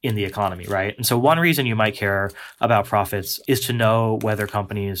on in the economy, right? And so one reason you might care about profits is to know whether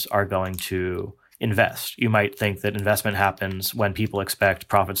companies are going to invest. You might think that investment happens when people expect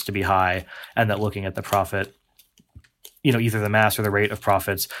profits to be high, and that looking at the profit, either the mass or the rate of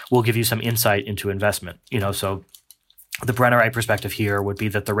profits will give you some insight into investment. So the Brennerite perspective here would be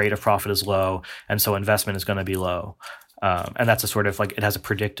that the rate of profit is low, and so investment is going to be low. And that's a sort of it has a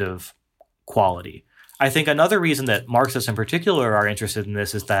predictive quality. I think another reason that Marxists in particular are interested in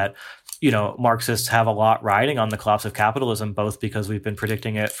this is that, Marxists have a lot riding on the collapse of capitalism, both because we've been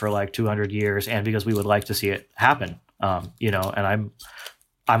predicting it for 200 years and because we would like to see it happen. And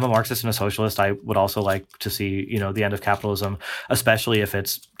I'm a Marxist and a socialist. I would also like to see, the end of capitalism, especially if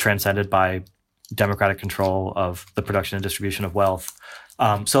it's transcended by democratic control of the production and distribution of wealth.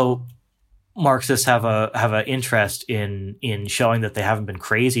 So Marxists have an interest in showing that they haven't been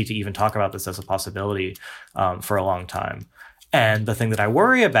crazy to even talk about this as a possibility for a long time. And the thing that I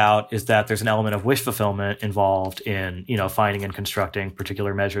worry about is that there's an element of wish fulfillment involved in, finding and constructing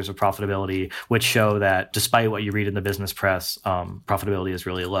particular measures of profitability, which show that despite what you read in the business press, profitability is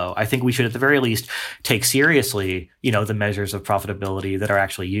really low. I think we should at the very least take seriously, the measures of profitability that are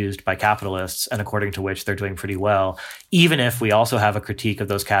actually used by capitalists and according to which they're doing pretty well, even if we also have a critique of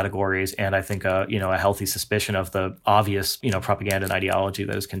those categories and I think a healthy suspicion of the obvious, propaganda and ideology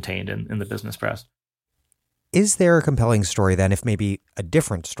that is contained in the business press. Is there a compelling story then, if maybe a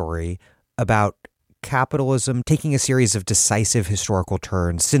different story, about capitalism taking a series of decisive historical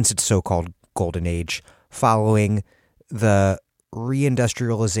turns since its so-called golden age, following the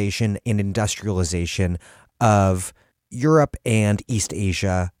reindustrialization and industrialization of Europe and East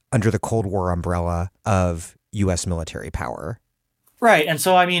Asia under the Cold War umbrella of U.S. military power? Right. And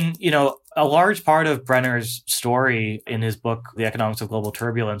so, A large part of Brenner's story in his book, The Economics of Global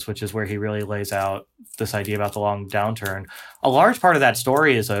Turbulence, which is where he really lays out this idea about the long downturn, a large part of that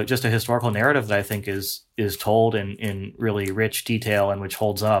story is just a historical narrative that I think is told in really rich detail and which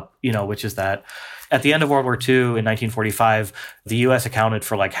holds up, which is that at the end of World War II in 1945, the U.S. accounted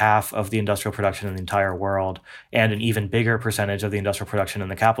for like half of the industrial production in the entire world and an even bigger percentage of the industrial production in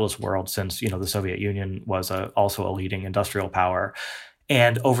the capitalist world since, the Soviet Union was also a leading industrial power.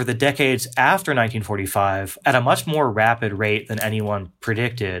 And over the decades after 1945, at a much more rapid rate than anyone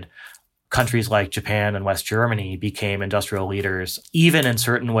predicted, countries like Japan and West Germany became industrial leaders, even in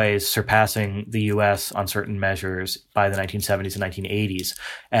certain ways surpassing the US on certain measures by the 1970s and 1980s.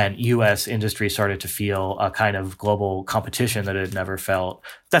 And US industry started to feel a kind of global competition that it had never felt.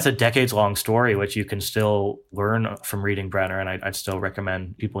 That's a decades-long story, which you can still learn from reading Brenner, and I'd still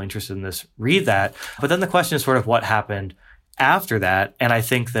recommend people interested in this read that. But then the question is sort of what happened after that. And I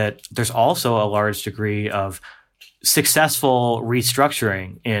think that there's also a large degree of successful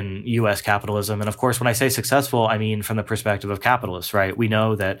restructuring in U.S. capitalism. And of course, when I say successful, I mean from the perspective of capitalists, right? We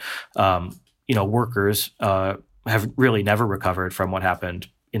know that, workers have really never recovered from what happened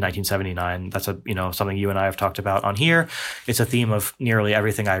in 1979. That's something you and I have talked about on here. It's a theme of nearly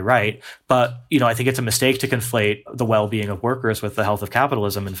everything I write. But, I think it's a mistake to conflate the well-being of workers with the health of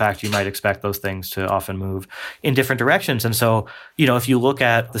capitalism. In fact, you might expect those things to often move in different directions. And so, if you look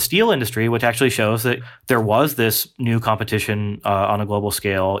at the steel industry, which actually shows that there was this new competition on a global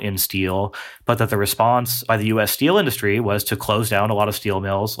scale in steel, but that the response by the U.S. steel industry was to close down a lot of steel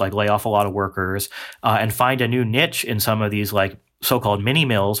mills, like lay off a lot of workers, and find a new niche in some of these like so-called mini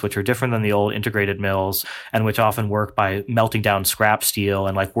mills, which are different than the old integrated mills and which often work by melting down scrap steel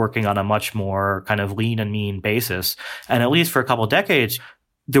and like working on a much more kind of lean and mean basis. And at least for a couple of decades,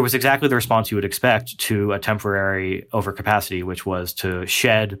 there was exactly the response you would expect to a temporary overcapacity, which was to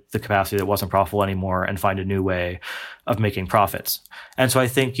shed the capacity that wasn't profitable anymore and find a new way of making profits. And so I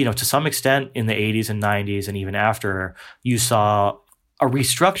think, to some extent in the 80s and 90s and even after, you saw a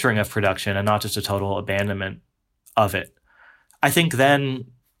restructuring of production and not just a total abandonment of it. I think then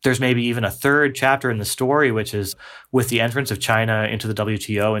there's maybe even a third chapter in the story, which is with the entrance of China into the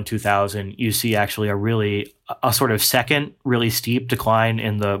WTO in 2000, you see actually a sort of second really steep decline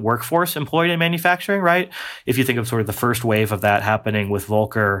in the workforce employed in manufacturing, right? If you think of sort of the first wave of that happening with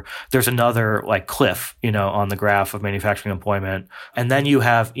Volcker, there's another like cliff, on the graph of manufacturing employment. And then you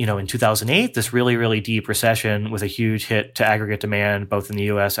have, in 2008, this really, really deep recession with a huge hit to aggregate demand, both in the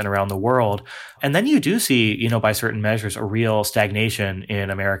US and around the world. And then you do see, by certain measures, a real stagnation in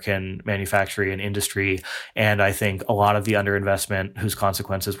American manufacturing and industry. And I think a lot of the underinvestment whose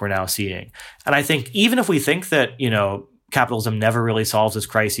consequences we're now seeing. And I think even if we think that, capitalism never really solves its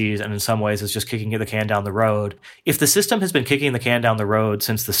crises and in some ways is just kicking the can down the road, if the system has been kicking the can down the road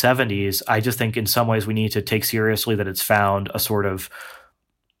since the 70s, I just think in some ways we need to take seriously that it's found a sort of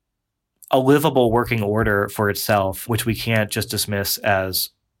a livable working order for itself, which we can't just dismiss as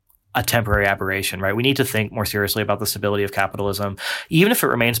a temporary aberration, right? We need to think more seriously about the stability of capitalism, even if it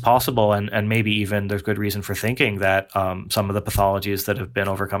remains possible, and maybe even there's good reason for thinking that some of the pathologies that have been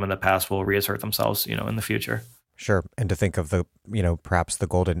overcome in the past will reassert themselves, in the future. Sure. And to think of the, perhaps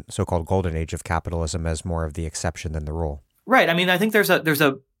the so-called golden age of capitalism as more of the exception than the rule. Right. I mean, I think there's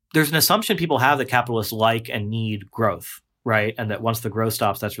an assumption people have that capitalists like and need growth. Right. And that once the growth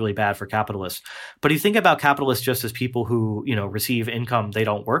stops, that's really bad for capitalists. But you think about capitalists just as people who, receive income they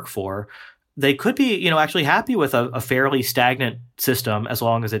don't work for. They could be, actually happy with a fairly stagnant system as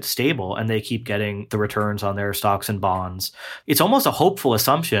long as it's stable and they keep getting the returns on their stocks and bonds. It's almost a hopeful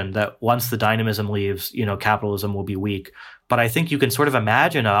assumption that once the dynamism leaves, capitalism will be weak. But I think you can sort of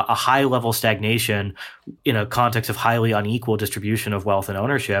imagine a high-level stagnation in a context of highly unequal distribution of wealth and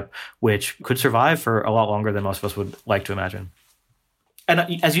ownership, which could survive for a lot longer than most of us would like to imagine. And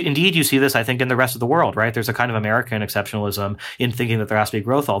you see this, I think, in the rest of the world, right? There's a kind of American exceptionalism in thinking that there has to be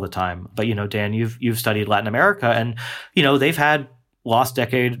growth all the time. But, Dan, you've studied Latin America, and, they've had lost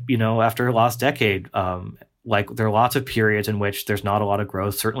decade, after lost decade. Like there are lots of periods in which there's not a lot of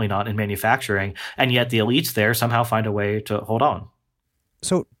growth, certainly not in manufacturing, and yet the elites there somehow find a way to hold on.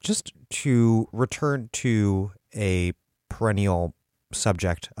 So just to return to a perennial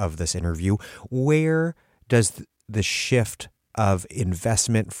subject of this interview, where does the shift of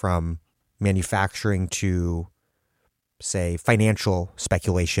investment from manufacturing to, say, financial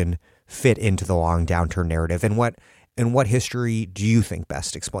speculation fit into the long downturn narrative? And what history do you think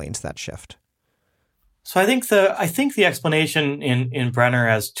best explains that shift? So I think the explanation in Brenner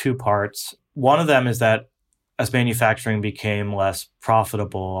has two parts. One of them is that as manufacturing became less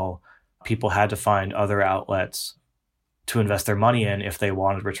profitable, people had to find other outlets to invest their money in if they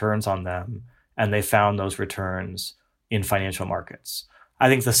wanted returns on them. And they found those returns in financial markets. I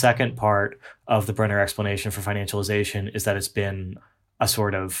think the second part of the Brenner explanation for financialization is that it's been a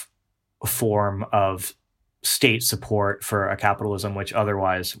sort of form of state support for a capitalism which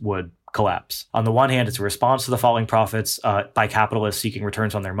otherwise would collapse. On the one hand, it's a response to the falling profits by capitalists seeking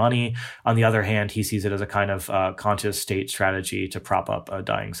returns on their money. On the other hand, he sees it as a kind of conscious state strategy to prop up a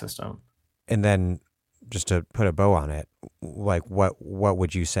dying system. And then just to put a bow on it, like what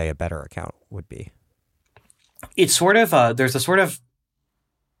would you say a better account would be? It's sort of, there's a sort of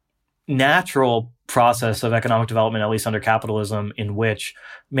natural process of economic development, at least under capitalism, in which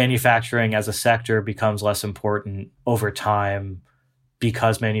manufacturing as a sector becomes less important over time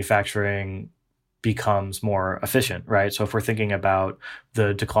because manufacturing becomes more efficient, right? So if we're thinking about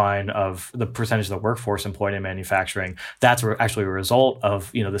the decline of the percentage of the workforce employed in manufacturing, that's actually a result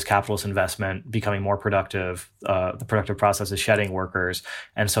of, this capitalist investment becoming more productive. The productive process is shedding workers.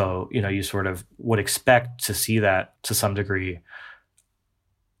 And so, you sort of would expect to see that to some degree.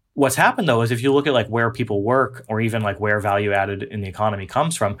 What's happened, though, is if you look at where people work or even where value added in the economy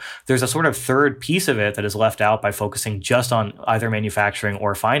comes from, there's a sort of third piece of it that is left out by focusing just on either manufacturing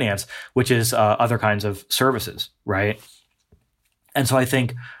or finance, which is other kinds of services, right? And so I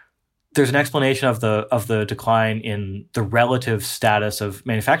think there's an explanation of the decline in the relative status of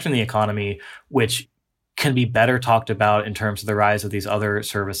manufacturing in the economy, which can be better talked about in terms of the rise of these other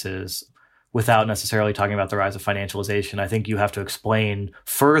services without necessarily talking about the rise of financialization. I think you have to explain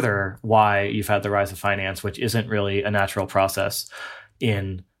further why you've had the rise of finance, which isn't really a natural process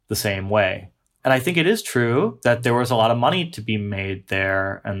in the same way. And I think it is true that there was a lot of money to be made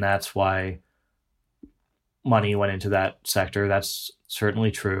there, and that's why money went into that sector. That's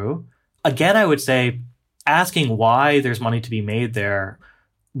certainly true. Again, I would say asking why there's money to be made there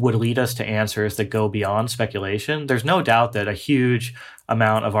would lead us to answers that go beyond speculation. There's no doubt that a huge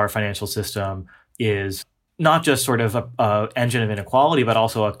amount of our financial system is not just sort of a engine of inequality, but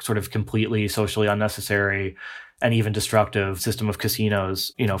also a sort of completely socially unnecessary and even destructive system of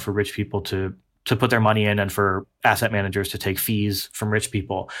casinos, for rich people to put their money in and for asset managers to take fees from rich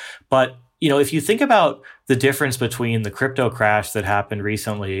people. But if you think about the difference between the crypto crash that happened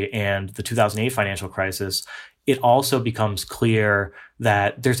recently and the 2008 financial crisis, it also becomes clear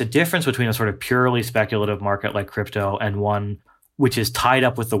that there's a difference between a sort of purely speculative market like crypto and one which is tied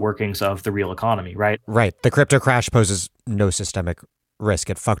up with the workings of the real economy, right? Right. The crypto crash poses no systemic risk.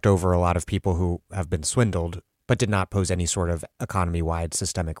 It fucked over a lot of people who have been swindled, but did not pose any sort of economy-wide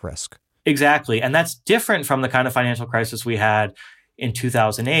systemic risk. Exactly. And that's different from the kind of financial crisis we had in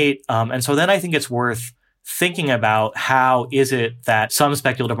 2008. And so then I think it's worth thinking about how is it that some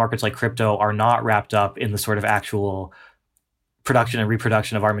speculative markets like crypto are not wrapped up in the sort of actual production and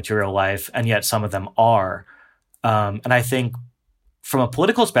reproduction of our material life, and yet some of them are. And I think from a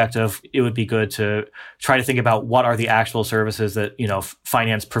political perspective, it would be good to try to think about what are the actual services that,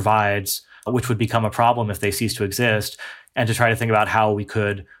 finance provides, which would become a problem if they cease to exist, and to try to think about how we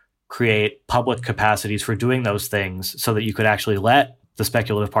could create public capacities for doing those things so that you could actually let the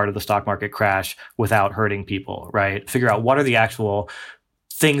speculative part of the stock market crash without hurting people, right? Figure out what are the actual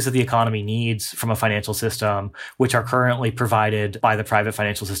things that the economy needs from a financial system, which are currently provided by the private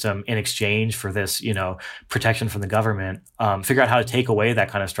financial system in exchange for this, protection from the government. Figure out how to take away that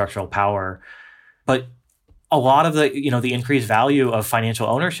kind of structural power. But a lot of the increased value of financial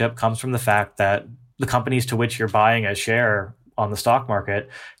ownership comes from the fact that the companies to which you're buying a share on the stock market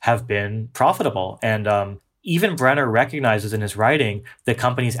have been profitable. And even Brenner recognizes in his writing that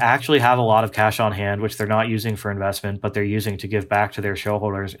companies actually have a lot of cash on hand, which they're not using for investment, but they're using to give back to their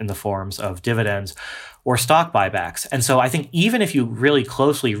shareholders in the forms of dividends or stock buybacks. And so I think even if you really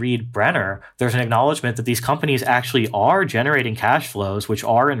closely read Brenner, there's an acknowledgement that these companies actually are generating cash flows, which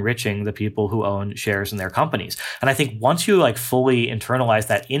are enriching the people who own shares in their companies. And I think once you fully internalize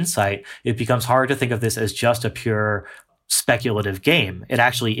that insight, it becomes hard to think of this as just a pure speculative game. It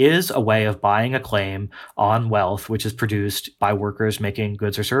actually is a way of buying a claim on wealth, which is produced by workers making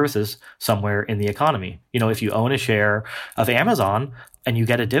goods or services somewhere in the economy. If you own a share of Amazon and you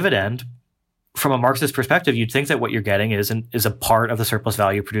get a dividend, from a Marxist perspective, you'd think that what you're getting is a part of the surplus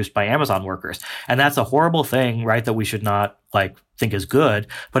value produced by Amazon workers. And that's a horrible thing, right, that we should not think is good,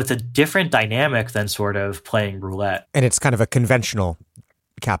 but it's a different dynamic than sort of playing roulette. And it's kind of a conventional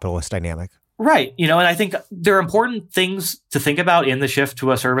capitalist dynamic. Right. And I think there are important things to think about in the shift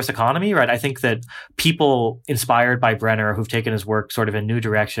to a service economy, right? I think that people inspired by Brenner who've taken his work sort of in new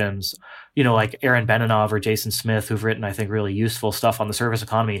directions, like Aaron Benenov or Jason Smith, who've written, I think, really useful stuff on the service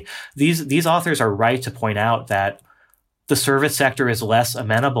economy. These authors are right to point out that the service sector is less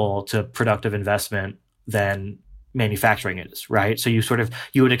amenable to productive investment than manufacturing is, right? So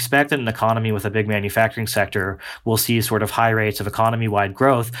you would expect that an economy with a big manufacturing sector will see sort of high rates of economy-wide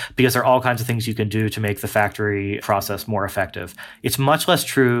growth because there are all kinds of things you can do to make the factory process more effective. It's much less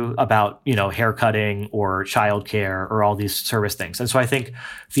true about, haircutting or childcare or all these service things. And so I think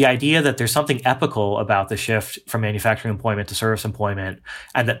the idea that there's something epical about the shift from manufacturing employment to service employment,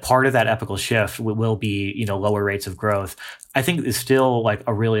 and that part of that epical shift will be, lower rates of growth, I think is still like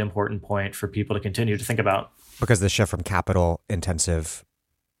a really important point for people to continue to think about. Because the shift from capital-intensive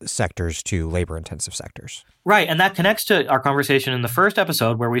sectors to labor-intensive sectors. Right. And that connects to our conversation in the first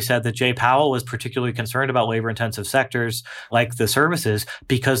episode where we said that Jay Powell was particularly concerned about labor-intensive sectors like the services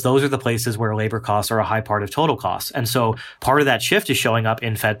because those are the places where labor costs are a high part of total costs. And so part of that shift is showing up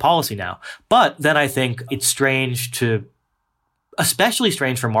in Fed policy now. But then I think it's especially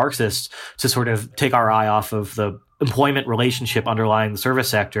strange for Marxists to sort of take our eye off of the employment relationship underlying the service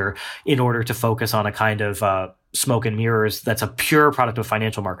sector in order to focus on a kind of smoke and mirrors that's a pure product of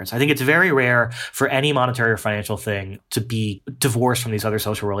financial markets. I think it's very rare for any monetary or financial thing to be divorced from these other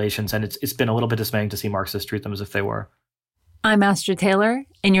social relations, and it's been a little bit dismaying to see Marxists treat them as if they were. I'm Astra Taylor,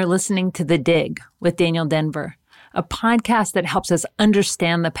 and you're listening to The Dig with Daniel Denvir, a podcast that helps us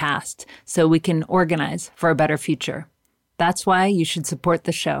understand the past so we can organize for a better future. That's why you should support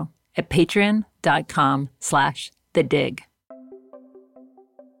the show at patreon.com/The Dig.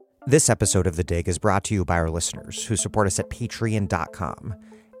 This episode of The Dig is brought to you by our listeners who support us at patreon.com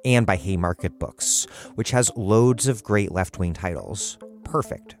and by Haymarket Books, which has loads of great left-wing titles,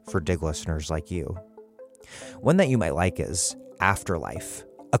 perfect for Dig listeners like you. One that you might like is Afterlife,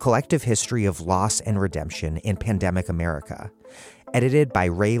 a collective history of loss and redemption in pandemic America, edited by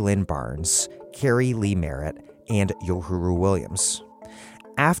Ray Lynn Barnes, Carrie Lee Merritt, and Yohuru Williams.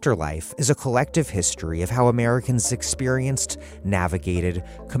 Afterlife is a collective history of how Americans experienced, navigated,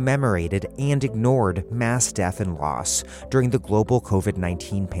 commemorated, and ignored mass death and loss during the global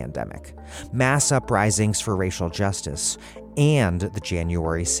COVID-19 pandemic, mass uprisings for racial justice, and the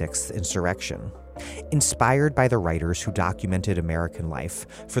January 6th insurrection. Inspired by the writers who documented American life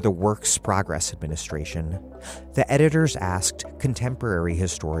for the Works Progress Administration, the editors asked contemporary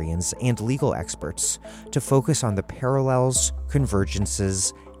historians and legal experts to focus on the parallels,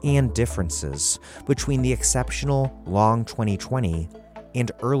 convergences, and differences between the exceptional long 2020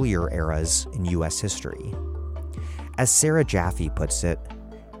 and earlier eras in U.S. history. As Sarah Jaffe puts it,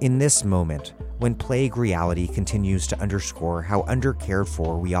 in this moment, when plague reality continues to underscore how undercared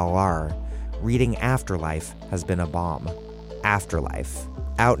for we all are, reading Afterlife has been a balm. Afterlife,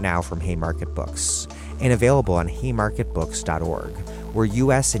 out now from Haymarket Books, and available on haymarketbooks.org, where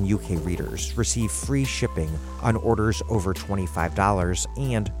U.S. and U.K. readers receive free shipping on orders over $25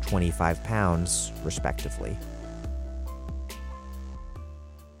 and £25, respectively.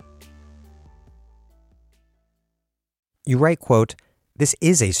 You write, quote, "This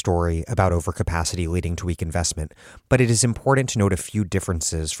is a story about overcapacity leading to weak investment, but it is important to note a few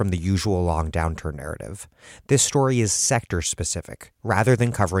differences from the usual long downturn narrative. This story is sector-specific, rather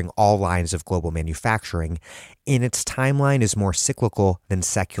than covering all lines of global manufacturing, and its timeline is more cyclical than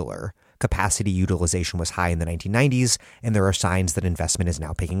secular. Capacity utilization was high in the 1990s, and there are signs that investment is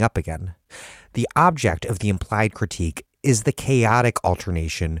now picking up again. The object of the implied critique is the chaotic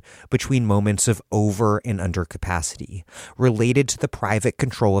alternation between moments of over and under capacity, related to the private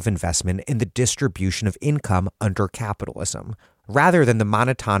control of investment and the distribution of income under capitalism, rather than the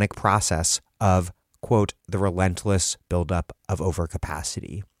monotonic process of, quote, the relentless buildup of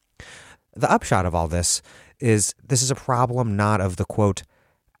overcapacity. The upshot of all this is a problem not of the, quote,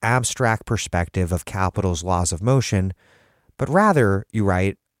 abstract perspective of capital's laws of motion, but rather, you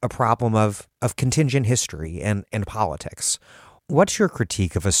write, a problem of contingent history and politics. What's your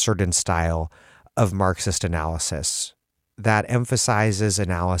critique of a certain style of Marxist analysis that emphasizes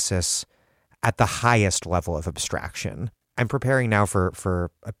analysis at the highest level of abstraction? I'm preparing now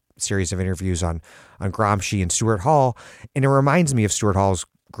for a series of interviews on Gramsci and Stuart Hall, and it reminds me of Stuart Hall's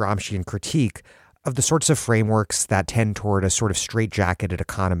Gramscian critique of the sorts of frameworks that tend toward a sort of straitjacketed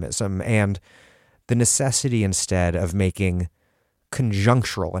economism and the necessity instead of making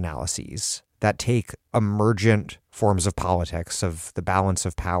conjunctural analyses that take emergent forms of politics, of the balance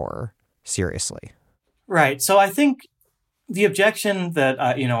of power, seriously. Right. So I think the objection that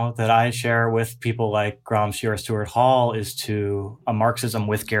that I share with people like Gramsci or Stuart Hall is to a Marxism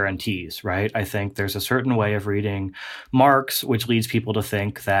with guarantees, right? I think there's a certain way of reading Marx which leads people to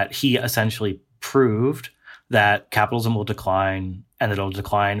think that he essentially proved that capitalism will decline and it'll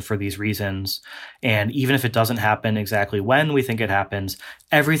decline for these reasons. And even if it doesn't happen exactly when we think it happens,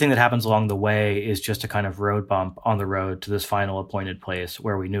 everything that happens along the way is just a kind of road bump on the road to this final appointed place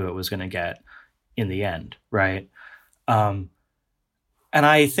where we knew it was going to get in the end, right? And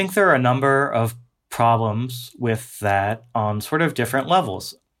I think there are a number of problems with that on sort of different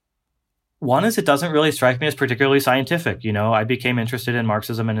levels. One is it doesn't really strike me as particularly scientific. I became interested in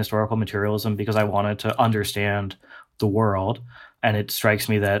Marxism and historical materialism because I wanted to understand the world. And it strikes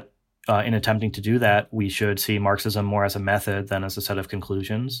me that in attempting to do that, we should see Marxism more as a method than as a set of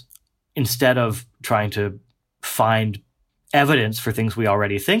conclusions. Instead of trying to find evidence for things we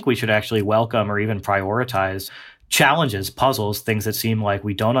already think, we should actually welcome or even prioritize challenges, puzzles, things that seem like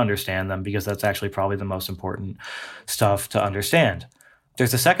we don't understand them, because that's actually probably the most important stuff to understand.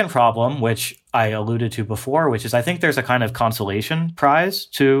 There's a second problem, which I alluded to before, which is I think there's a kind of consolation prize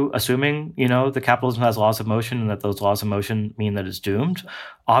to assuming, that capitalism has laws of motion and that those laws of motion mean that it's doomed.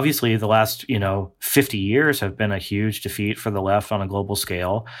 Obviously, the last, 50 years have been a huge defeat for the left on a global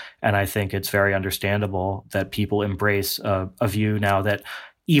scale. And I think it's very understandable that people embrace a view now that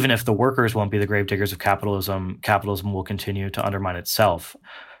even if the workers won't be the gravediggers of capitalism, capitalism will continue to undermine itself.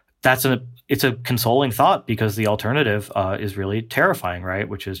 It's a consoling thought, because the alternative is really terrifying, right?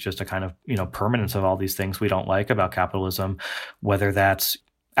 Which is just a kind of, permanence of all these things we don't like about capitalism, whether that's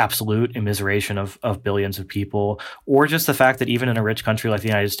absolute immiseration of billions of people, or just the fact that even in a rich country like the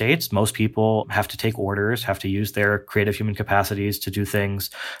United States, most people have to take orders, have to use their creative human capacities to do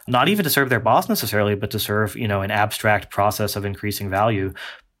things, not even to serve their boss necessarily, but to serve, an abstract process of increasing value.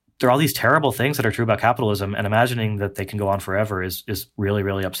 There are all these terrible things that are true about capitalism, and imagining that they can go on forever is really,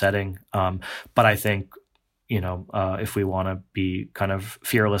 really upsetting. But I think, if we want to be kind of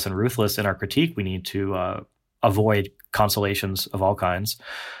fearless and ruthless in our critique, we need to avoid consolations of all kinds.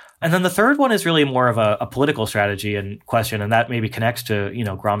 And then the third one is really more of a political strategy and question, and that maybe connects to,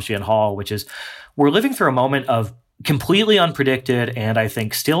 Gramsci and Hall, which is we're living through a moment of completely unpredicted and I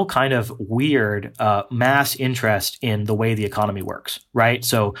think still kind of weird mass interest in the way the economy works, right?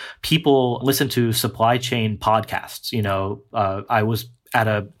 So people listen to supply chain podcasts. I was at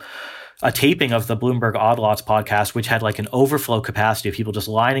a taping of the Bloomberg Odd Lots podcast, which had like an overflow capacity of people just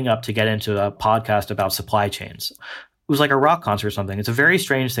lining up to get into a podcast about supply chains. It was like a rock concert or something. It's a very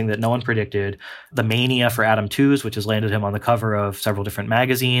strange thing that no one predicted. The mania for Adam Tooze, which has landed him on the cover of several different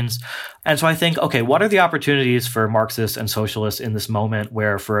magazines. And so I think, okay, what are the opportunities for Marxists and socialists in this moment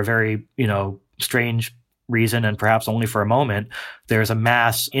where, for a very, strange reason, and perhaps only for a moment, there's a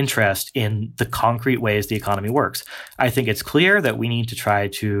mass interest in the concrete ways the economy works? I think it's clear that we need to try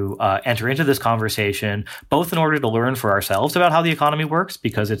to enter into this conversation, both in order to learn for ourselves about how the economy works,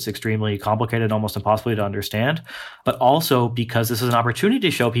 because it's extremely complicated, almost impossible to understand, but also because this is an opportunity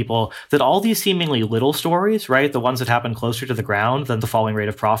to show people that all these seemingly little stories, right, the ones that happen closer to the ground than the falling rate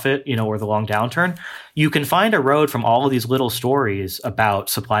of profit, or the long downturn, you can find a road from all of these little stories about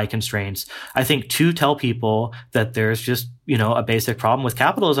supply constraints, I think, to tell people that there's just, a basic problem with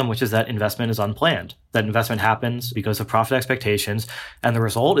capitalism, which is that investment is unplanned, that investment happens because of profit expectations. And the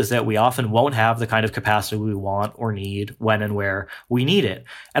result is that we often won't have the kind of capacity we want or need when and where we need it.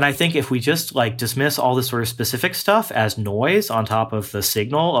 And I think if we just dismiss all this sort of specific stuff as noise on top of the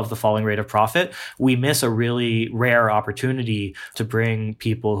signal of the falling rate of profit, we miss a really rare opportunity to bring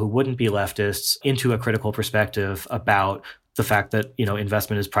people who wouldn't be leftists into a critical perspective about the fact that,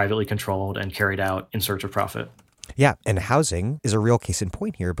 investment is privately controlled and carried out in search of profit. Yeah, and housing is a real case in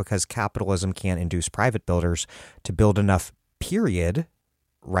point here, because capitalism can't induce private builders to build enough, period,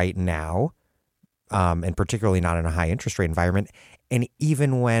 right now, and particularly not in a high interest rate environment. And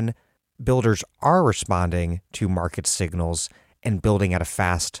even when builders are responding to market signals and building at a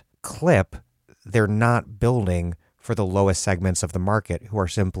fast clip, they're not building for the lowest segments of the market, who are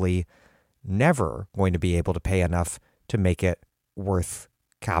simply never going to be able to pay enough to make it worth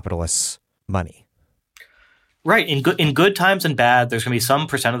capitalists' money. Right. In good times and bad, there's going to be some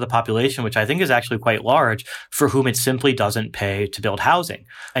percent of the population, which I think is actually quite large, for whom it simply doesn't pay to build housing.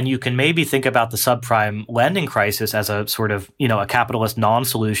 And you can maybe think about the subprime lending crisis as a sort of, a capitalist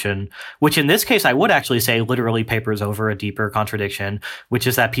non-solution, which in this case, I would actually say literally papers over a deeper contradiction, which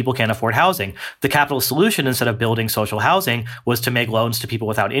is that people can't afford housing. The capitalist solution, instead of building social housing, was to make loans to people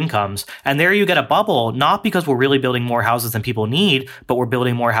without incomes. And there you get a bubble, not because we're really building more houses than people need, but we're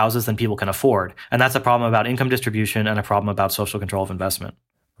building more houses than people can afford. And that's a problem about income distribution and a problem about social control of investment.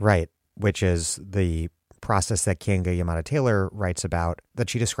 Right, which is the process that Kianga Yamada Taylor writes about, that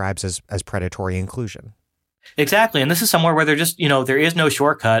she describes as predatory inclusion. Exactly. And this is somewhere where there is no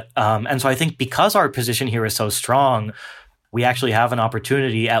shortcut. And so I think because our position here is so strong, we actually have an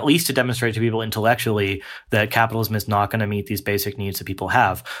opportunity at least to demonstrate to people intellectually that capitalism is not going to meet these basic needs that people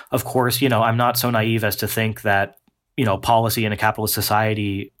have. Of course, I'm not so naive as to think that policy in a capitalist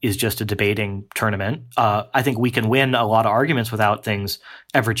society is just a debating tournament. I think we can win a lot of arguments without things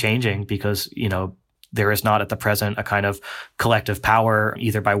ever changing, because, There is not at the present a kind of collective power,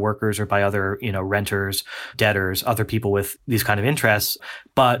 either by workers or by other, renters, debtors, other people with these kind of interests.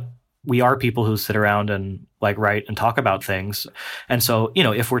 But we are people who sit around and write and talk about things. And so,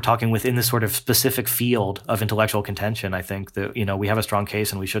 if we're talking within this sort of specific field of intellectual contention, I think that, we have a strong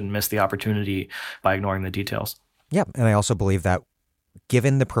case and we shouldn't miss the opportunity by ignoring the details. Yeah. And I also believe that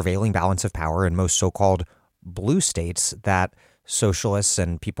given the prevailing balance of power in most so-called blue states, that socialists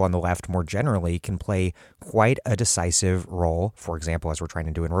and people on the left more generally can play quite a decisive role, for example, as we're trying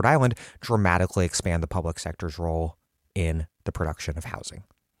to do in Rhode Island, dramatically expand the public sector's role in the production of housing.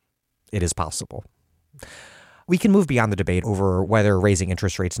 It is possible. We can move beyond the debate over whether raising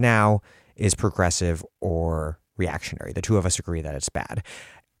interest rates now is progressive or reactionary. The two of us agree that it's bad.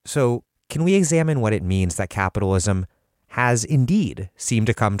 So can we examine what it means that capitalism has indeed seemed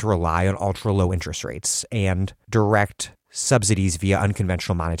to come to rely on ultra-low interest rates and direct subsidies via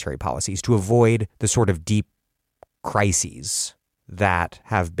unconventional monetary policies to avoid the sort of deep crises that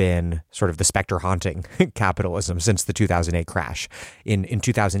have been sort of the specter haunting capitalism since the 2008 crash. In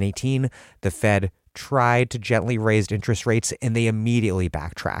 2018, the Fed tried to gently raise interest rates and they immediately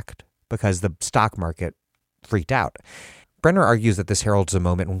backtracked because the stock market freaked out. Brenner argues that this heralds a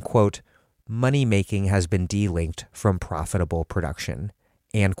moment when, quote, money making has been delinked from profitable production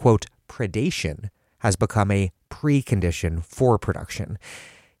and, quote, predation has become a precondition for production.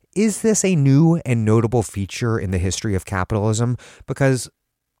 Is this a new and notable feature in the history of capitalism? Because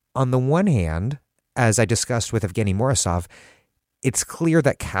on the one hand, as I discussed with Evgeny Morozov, it's clear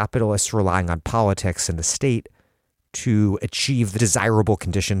that capitalists relying on politics and the state to achieve the desirable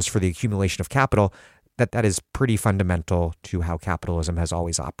conditions for the accumulation of capital, that is pretty fundamental to how capitalism has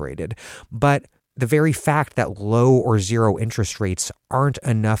always operated. But the very fact that low or zero interest rates aren't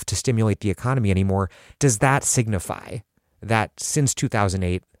enough to stimulate the economy anymore, does that signify that since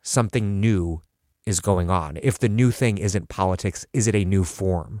 2008, something new is going on? If the new thing isn't politics, is it a new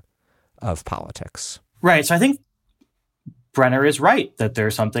form of politics? Right. So I think Brenner is right that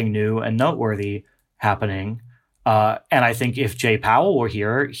there's something new and noteworthy happening. And I think if Jay Powell were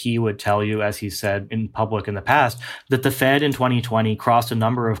here, he would tell you, as he said in public in the past, that the Fed in 2020 crossed a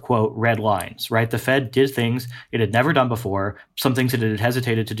number of, quote, red lines, right? The Fed did things it had never done before, some things that it had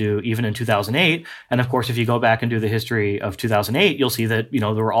hesitated to do even in 2008. And of course, if you go back and do the history of 2008, you'll see that,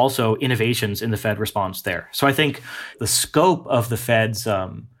 there were also innovations in the Fed response there. So I think the scope of the Fed's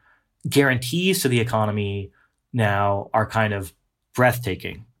guarantees to the economy now are kind of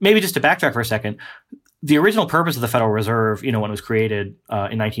breathtaking. Maybe just to backtrack for a second, the original purpose of the Federal Reserve, when it was created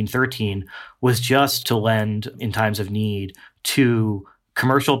in 1913, was just to lend in times of need to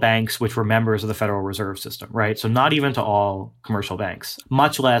commercial banks which were members of the Federal Reserve System, right? So not even to all commercial banks,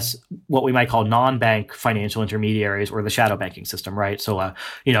 much less what we might call non-bank financial intermediaries or the shadow banking system, right? So,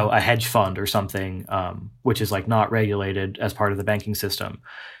 a hedge fund or something, which is not regulated as part of the banking system.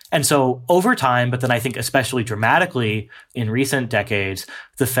 And so over time, but then I think especially dramatically in recent decades,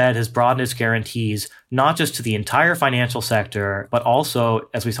 the Fed has broadened its guarantees not just to the entire financial sector, but also,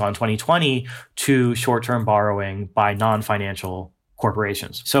 as we saw in 2020, to short-term borrowing by non-financial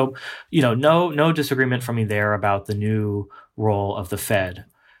corporations. So, no disagreement from me there about the new role of the Fed.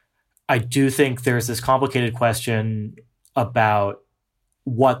 I do think there's this complicated question about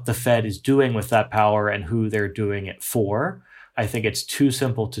what the Fed is doing with that power and who they're doing it for. I think it's too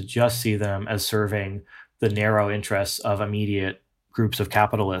simple to just see them as serving the narrow interests of immediate groups of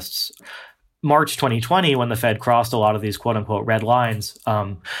capitalists. March 2020, when the Fed crossed a lot of these quote unquote red lines,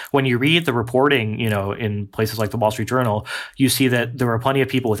 when you read the reporting, in places like the Wall Street Journal, you see that there were plenty of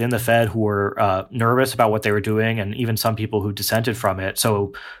people within the Fed who were nervous about what they were doing, and even some people who dissented from it.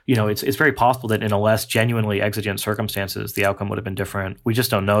 So, it's very possible that in a less genuinely exigent circumstances, the outcome would have been different. We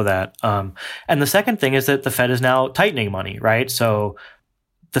just don't know that. And the second thing is that the Fed is now tightening money, right? So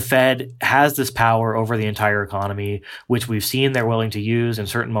the Fed has this power over the entire economy, which we've seen they're willing to use in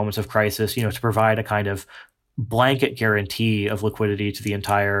certain moments of crisis, to provide a kind of blanket guarantee of liquidity to the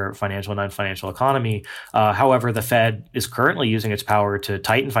entire financial and non-financial economy. However, the Fed is currently using its power to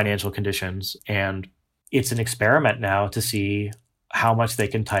tighten financial conditions, and it's an experiment now to see how much they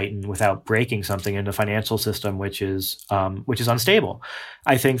can tighten without breaking something in the financial system, which is unstable.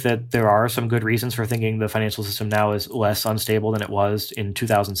 I think that there are some good reasons for thinking the financial system now is less unstable than it was in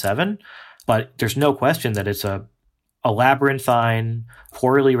 2007, but there's no question that it's a labyrinthine,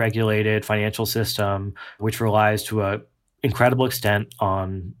 poorly regulated financial system, which relies to an incredible extent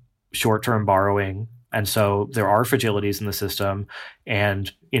on short-term borrowing. And so there are fragilities in the system.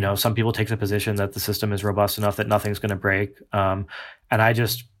 And, some people take the position that the system is robust enough that nothing's going to break. And I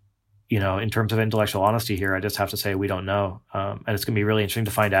just, in terms of intellectual honesty here, I just have to say we don't know. And it's going to be really interesting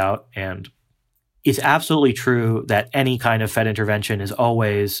to find out. And it's absolutely true that any kind of Fed intervention is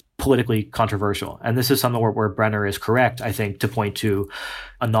always politically controversial. And this is something where Brenner is correct, I think, to point to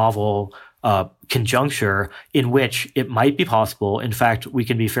a novel conjuncture in which it might be possible. In fact, we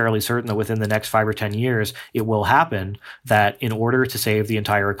can be fairly certain that within the next 5 or 10 years, it will happen that in order to save the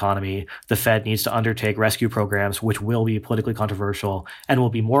entire economy, the Fed needs to undertake rescue programs, which will be politically controversial and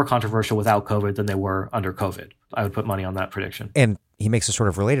will be more controversial without COVID than they were under COVID. I would put money on that prediction. And he makes a sort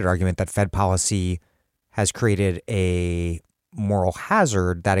of related argument that Fed policy has created a moral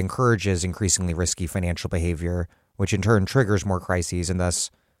hazard that encourages increasingly risky financial behavior, which in turn triggers more crises and thus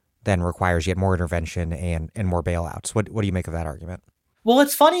then requires yet more intervention and more bailouts. What do you make of that argument? Well,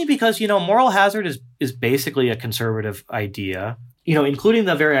 it's funny because, moral hazard is basically a conservative idea, including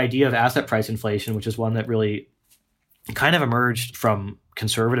the very idea of asset price inflation, which is one that really kind of emerged from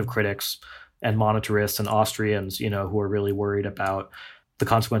conservative critics and monetarists and Austrians, who are really worried about the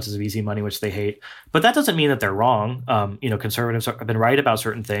consequences of easy money, which they hate. But that doesn't mean that they're wrong. Conservatives have been right about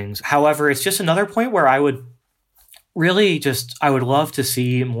certain things. However, it's just another point where I would love to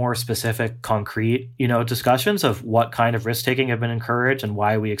see more specific, concrete, discussions of what kind of risk-taking have been encouraged and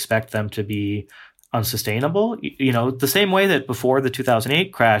why we expect them to be unsustainable. The same way that before the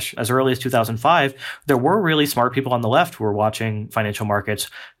 2008 crash, as early as 2005, there were really smart people on the left who were watching financial markets,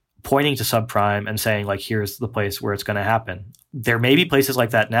 pointing to subprime and saying, like, here's the place where it's going to happen. There may be places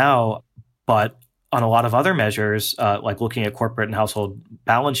like that now, but on a lot of other measures, like looking at corporate and household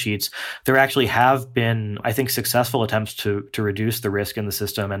balance sheets, there actually have been, I think, successful attempts to reduce the risk in the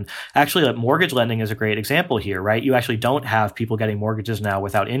system. And actually, like, mortgage lending is a great example here, right? You actually don't have people getting mortgages now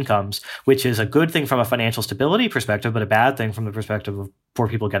without incomes, which is a good thing from a financial stability perspective, but a bad thing from the perspective of poor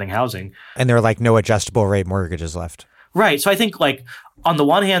people getting housing. And there are like no adjustable rate mortgages left. Right. So I think, like, on the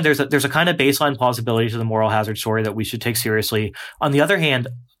one hand, there's a kind of baseline plausibility to the moral hazard story that we should take seriously. On the other hand,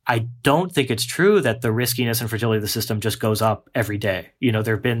 I don't think it's true that the riskiness and fragility of the system just goes up every day. There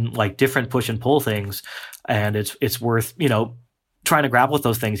have been like different push and pull things, and it's worth, trying to grapple with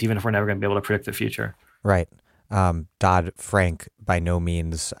those things, even if we're never going to be able to predict the future. Right. Dodd-Frank by no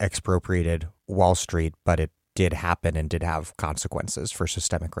means expropriated Wall Street, but it did happen and did have consequences for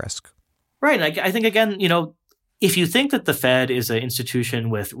systemic risk. Right. And I think, again, if you think that the Fed is an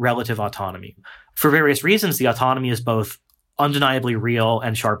institution with relative autonomy, for various reasons, the autonomy is both undeniably real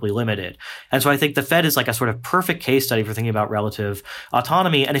and sharply limited. And so I think the Fed is like a sort of perfect case study for thinking about relative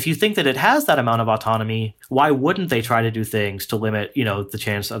autonomy. And if you think that it has that amount of autonomy, why wouldn't they try to do things to limit, the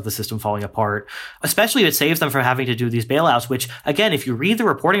chance of the system falling apart, especially if it saves them from having to do these bailouts, which, again, if you read the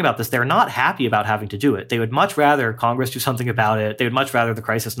reporting about this, they're not happy about having to do it. They would much rather Congress do something about it. They would much rather the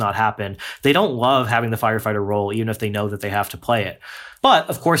crisis not happen. They don't love having the firefighter role, even if they know that they have to play it. But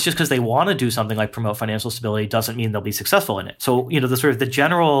of course, just because they want to do something like promote financial stability doesn't mean they'll be successful in it. So, the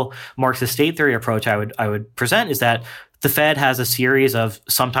general Marxist state theory approach I would present is that the Fed has a series of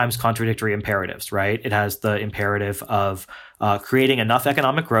sometimes contradictory imperatives, right? It has the imperative of creating enough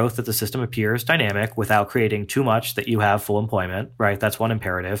economic growth that the system appears dynamic without creating too much that you have full employment, right? That's one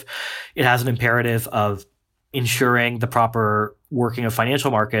imperative. It has an imperative of ensuring the proper working of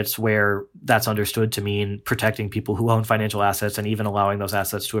financial markets, where that's understood to mean protecting people who own financial assets and even allowing those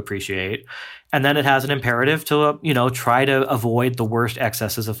assets to appreciate. And then it has an imperative to, try to avoid the worst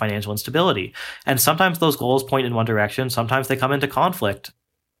excesses of financial instability. And sometimes those goals point in one direction. Sometimes they come into conflict.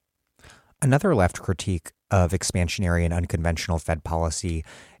 Another left critique of expansionary and unconventional Fed policy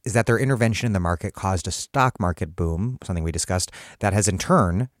is that their intervention in the market caused a stock market boom, something we discussed, that has in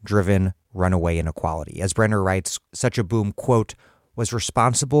turn driven runaway inequality. As Brenner writes, such a boom, quote, was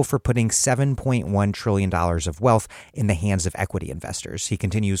responsible for putting $7.1 trillion of wealth in the hands of equity investors. He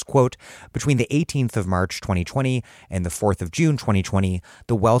continues, quote, between the 18th of March 2020 and the 4th of June 2020,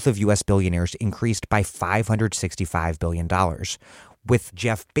 the wealth of U.S. billionaires increased by $565 billion, with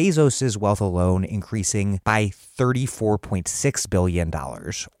Jeff Bezos' wealth alone increasing by $34.6 billion,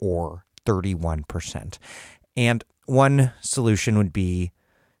 or 31%. And one solution would be,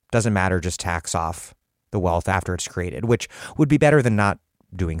 doesn't matter, just tax off the wealth after it's created, which would be better than not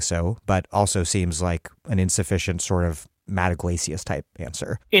doing so, but also seems like an insufficient sort of Matt Iglesias type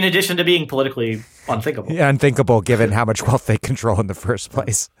answer. In addition to being politically unthinkable. Yeah, unthinkable given how much wealth they control in the first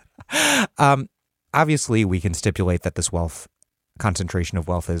place. Obviously, we can stipulate that this concentration of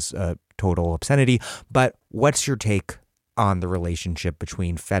wealth is a total obscenity, but what's your take on the relationship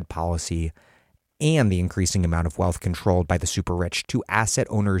between Fed policy and the increasing amount of wealth controlled by the super rich to asset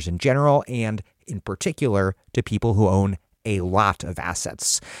owners in general, and in particular to people who own a lot of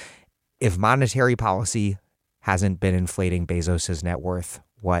assets? If monetary policy hasn't been inflating Bezos' net worth,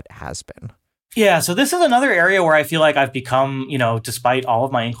 what has been? Yeah, so this is another area where I feel like I've become, despite all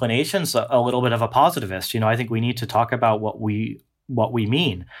of my inclinations, a little bit of a positivist. I think we need to talk about what we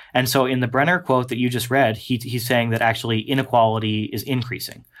mean. And so in the Brenner quote that you just read, he's saying that actually inequality is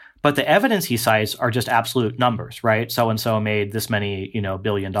increasing. But the evidence he cites are just absolute numbers, right? So-and-so made this many, $1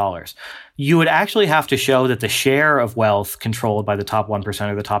 billion. You would actually have to show that the share of wealth controlled by the top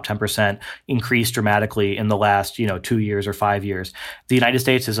 1% or the top 10% increased dramatically in the last, 2 years or 5 years. The United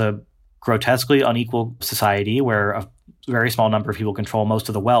States is a grotesquely unequal society where a very small number of people control most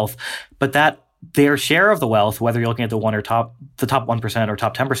of the wealth, but that their share of the wealth, whether you're looking at the top 1% or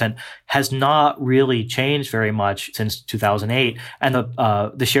top 10%, has not really changed very much since 2008. And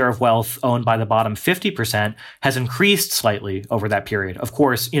the share of wealth owned by the bottom 50% has increased slightly over that period. Of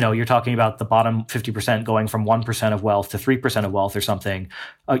course, you're talking about the bottom 50% going from 1% of wealth to 3% of wealth or something,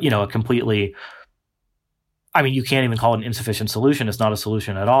 a completely, you can't even call it an insufficient solution. It's not a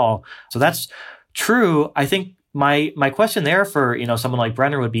solution at all. So that's true. I think my question there for, someone like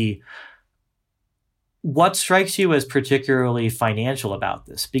Brenner would be, what strikes you as particularly financial about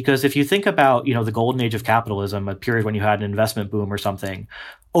this? Because if you think about, the golden age of capitalism, a period when you had an investment boom or something,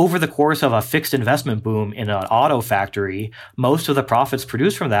 over the course of a fixed investment boom in an auto factory, most of the profits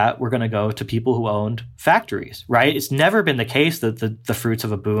produced from that were going to go to people who owned factories, right? It's never been the case that the fruits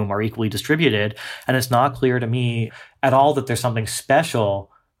of a boom are equally distributed. And it's not clear to me at all that there's something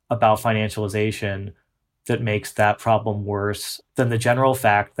special about financialization that makes that problem worse than the general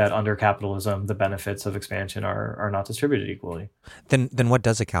fact that under capitalism, the benefits of expansion are not distributed equally. Then what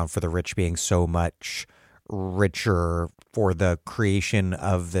does account for the rich being so much richer, for the creation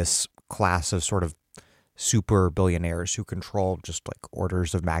of this class of sort of super billionaires who control just like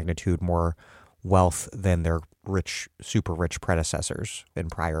orders of magnitude more wealth than their super rich predecessors in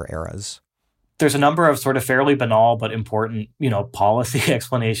prior eras? There's a number of sort of fairly banal but important, policy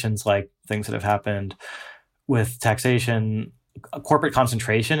explanations, like things that have happened with taxation. Corporate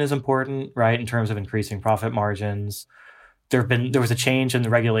concentration is important, right, in terms of increasing profit margins. There was a change in the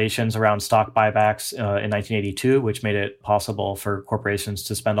regulations around stock buybacks in 1982, which made it possible for corporations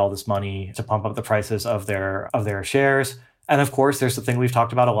to spend all this money to pump up the prices of their shares. And of course, there's the thing we've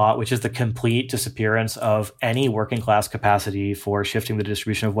talked about a lot, which is the complete disappearance of any working class capacity for shifting the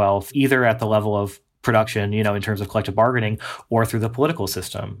distribution of wealth, either at the level of production, in terms of collective bargaining, or through the political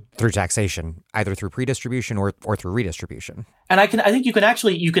system. Through taxation, either through predistribution or through redistribution. And I think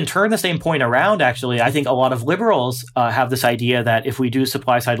you can turn the same point around, actually. I think a lot of liberals have this idea that if we do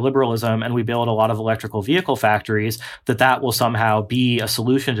supply-side liberalism and we build a lot of electrical vehicle factories, that will somehow be a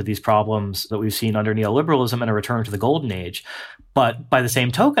solution to these problems that we've seen under neoliberalism and a return to the golden age. But by the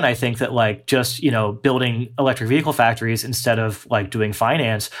same token, I think that just, building electric vehicle factories instead of doing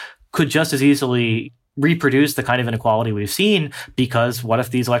finance could just as easily reproduce the kind of inequality we've seen, because what if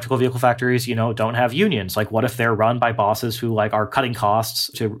these electrical vehicle factories, don't have unions? What if they're run by bosses who are cutting costs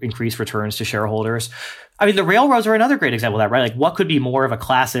to increase returns to shareholders? The railroads are another great example of that, right? What could be more of a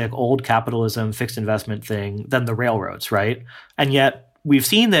classic old capitalism fixed investment thing than the railroads, right? And yet we've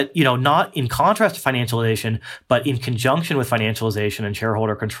seen that, not in contrast to financialization, but in conjunction with financialization and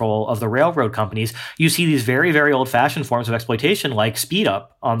shareholder control of the railroad companies, you see these very, very old-fashioned forms of exploitation like speed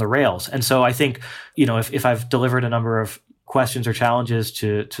up on the rails. And so I think, if I've delivered a number of questions or challenges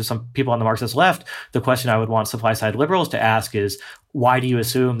to some people on the Marxist left, the question I would want supply-side liberals to ask is, why do you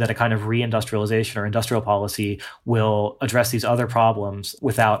assume that a kind of reindustrialization or industrial policy will address these other problems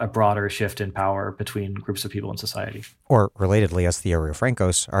without a broader shift in power between groups of people in society? Or relatedly, as Theorio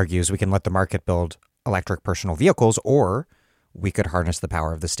Francos argues, we can let the market build electric personal vehicles, or we could harness the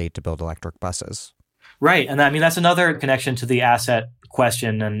power of the state to build electric buses. Right. And that's another connection to the asset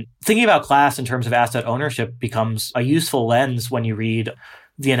question. And thinking about class in terms of asset ownership becomes a useful lens when you read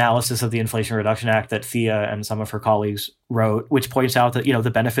the analysis of the Inflation Reduction Act that Thea and some of her colleagues wrote, which points out that, the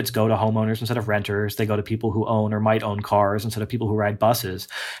benefits go to homeowners instead of renters. They go to people who own or might own cars instead of people who ride buses.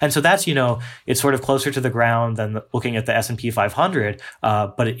 And so that's, it's sort of closer to the ground than looking at the S&P 500.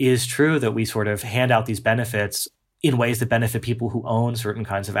 But it is true that we sort of hand out these benefits in ways that benefit people who own certain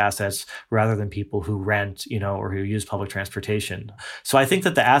kinds of assets rather than people who rent, or who use public transportation. So I think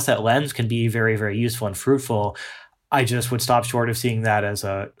that the asset lens can be very, very useful and fruitful. I just would stop short of seeing that as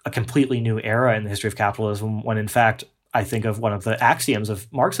a completely new era in the history of capitalism, when in fact, I think of one of the axioms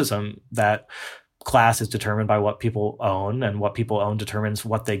of Marxism that class is determined by what people own, and what people own determines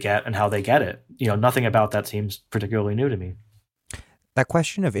what they get and how they get it. Nothing about that seems particularly new to me. That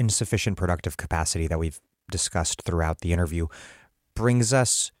question of insufficient productive capacity that we've discussed throughout the interview brings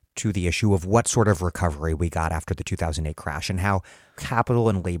us to the issue of what sort of recovery we got after the 2008 crash and how capital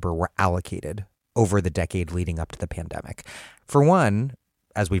and labor were allocated over the decade leading up to the pandemic. For one,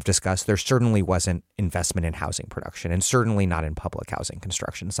 as we've discussed, there certainly wasn't investment in housing production and certainly not in public housing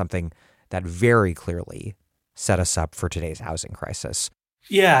construction, something that very clearly set us up for today's housing crisis.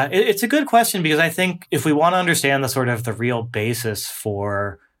 Yeah, it's a good question because I think if we want to understand the sort of the real basis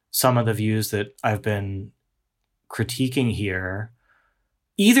for some of the views that I've been critiquing here,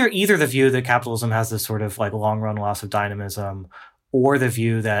 either the view that capitalism has this sort of like long run loss of dynamism, or the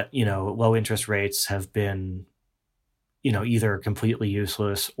view that, low interest rates have been, either completely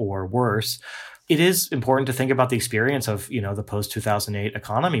useless or worse, it is important to think about the experience of, the post-2008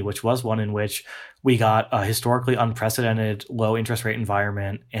 economy, which was one in which we got a historically unprecedented low interest rate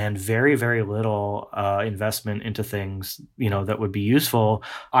environment and very, very little investment into things, that would be useful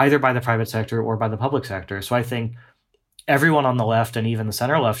either by the private sector or by the public sector. So I think everyone on the left and even the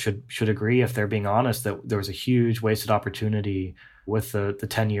center left should agree, if they're being honest, that there was a huge wasted opportunity with the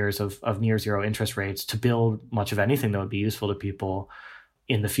 10 years of near zero interest rates to build much of anything that would be useful to people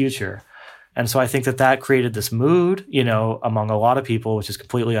in the future. And so I think that created this mood, among a lot of people, which is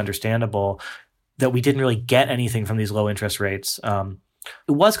completely understandable, that we didn't really get anything from these low interest rates.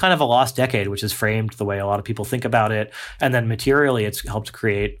 It was kind of a lost decade, which is framed the way a lot of people think about it. And then materially, it's helped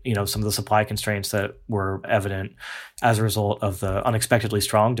create, some of the supply constraints that were evident as a result of the unexpectedly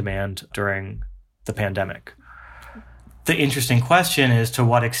strong demand during the pandemic. The interesting question is to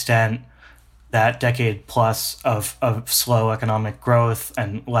what extent that decade plus of slow economic growth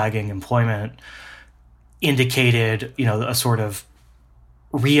and lagging employment indicated, a sort of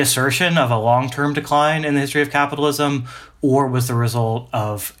reassertion of a long-term decline in the history of capitalism, or was the result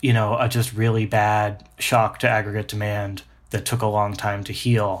of, a just really bad shock to aggregate demand that took a long time to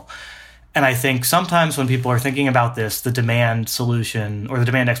heal. And I think sometimes when people are thinking about this, the demand solution or the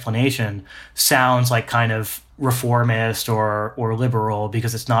demand explanation sounds like kind of reformist or liberal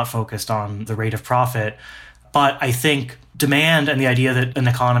because it's not focused on the rate of profit. But I think demand and the idea that an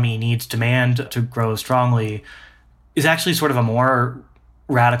economy needs demand to grow strongly is actually sort of a more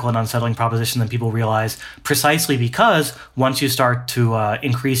radical and unsettling proposition than people realize, precisely because once you start to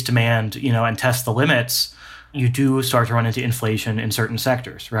increase demand, and test the limits, you do start to run into inflation in certain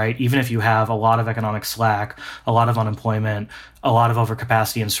sectors, right? Even if you have a lot of economic slack, a lot of unemployment, a lot of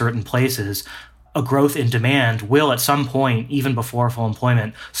overcapacity in certain places, a growth in demand will at some point, even before full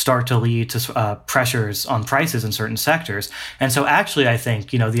employment, start to lead to pressures on prices in certain sectors. And so actually, I think,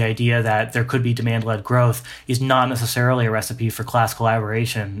 the idea that there could be demand-led growth is not necessarily a recipe for class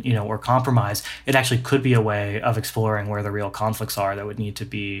collaboration, or compromise. It actually could be a way of exploring where the real conflicts are that would need to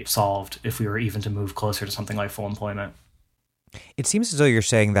be solved if we were even to move closer to something like full employment. It seems as though you're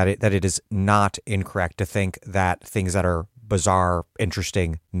saying that it is not incorrect to think that things that are bizarre,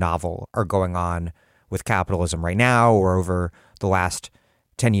 interesting, novel are going on with capitalism right now or over the last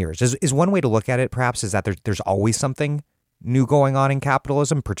 10 years. Is one way to look at it, perhaps, is that there's always something new going on in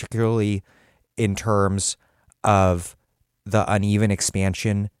capitalism, particularly in terms of the uneven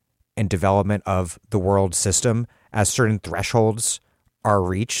expansion and development of the world system. As certain thresholds are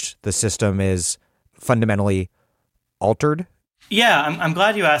reached, the system is fundamentally altered. Yeah, I'm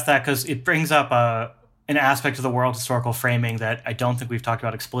glad you asked that because it brings up an aspect of the world historical framing that I don't think we've talked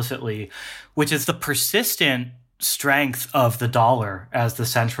about explicitly, which is the persistent strength of the dollar as the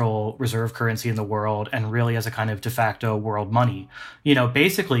central reserve currency in the world and really as a kind of de facto world money.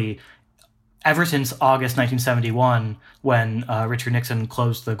 Basically, ever since August 1971, when Richard Nixon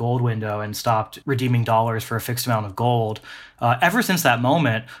closed the gold window and stopped redeeming dollars for a fixed amount of gold, ever since that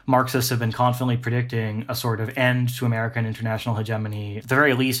moment, Marxists have been confidently predicting a sort of end to American international hegemony, at the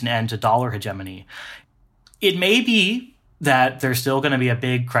very least an end to dollar hegemony. It may be that there's still going to be a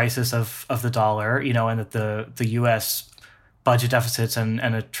big crisis of the dollar, and that the U.S. budget deficits and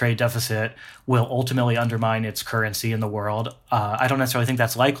a trade deficit will ultimately undermine its currency in the world. I don't necessarily think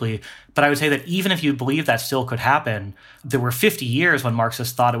that's likely, but I would say that even if you believe that still could happen, there were 50 years when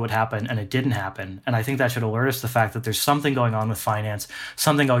Marxists thought it would happen and it didn't happen. And I think that should alert us to the fact that there's something going on with finance,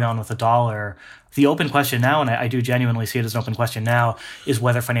 something going on with the dollar. The open question now, and I do genuinely see it as an open question now, is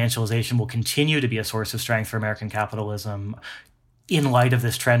whether financialization will continue to be a source of strength for American capitalism in light of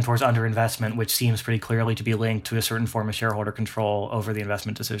this trend towards underinvestment, which seems pretty clearly to be linked to a certain form of shareholder control over the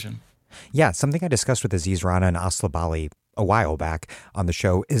investment decision. Yeah, something I discussed with Aziz Rana and Asla Bali a while back on the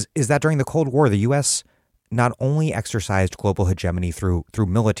show is that during the Cold War, the U.S. not only exercised global hegemony through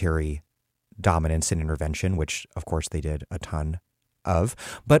military dominance and intervention, which of course they did a ton of,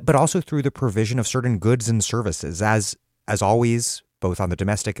 but also through the provision of certain goods and services. As always, both on the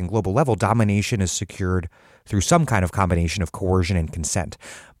domestic and global level, domination is secured through some kind of combination of coercion and consent.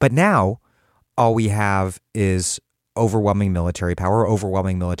 But now all we have is overwhelming military power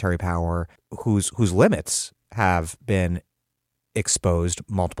whose limits have been exposed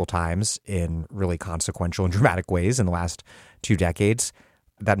multiple times in really consequential and dramatic ways in the last 2 decades.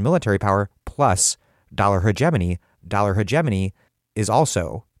 That military power plus dollar hegemony is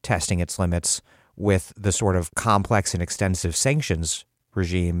also testing its limits with the sort of complex and extensive sanctions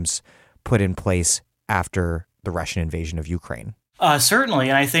regimes put in place after the Russian invasion of Ukraine. Certainly.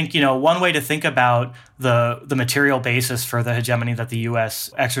 And I think, one way to think about the material basis for the hegemony that the U.S.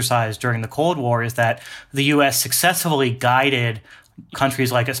 exercised during the Cold War is that the U.S. successfully guided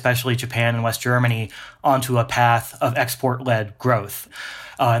countries like especially Japan and West Germany onto a path of export-led growth.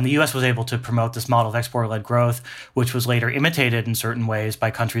 And the U.S. was able to promote this model of export-led growth, which was later imitated in certain ways by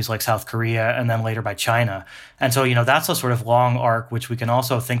countries like South Korea and then later by China. And so, that's a sort of long arc, which we can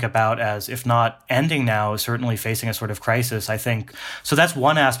also think about as, if not ending now, certainly facing a sort of crisis, I think. So that's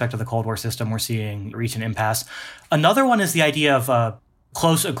one aspect of the Cold War system we're seeing reach an impasse. Another one is the idea of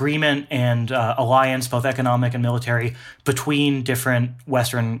close agreement and alliance, both economic and military, between different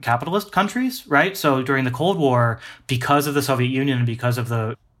Western capitalist countries, right? So during the Cold War, because of the Soviet Union and because of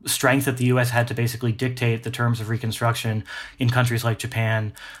the strength that the U.S. had to basically dictate the terms of reconstruction in countries like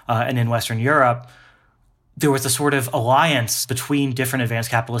Japan and in Western Europe, there was a sort of alliance between different advanced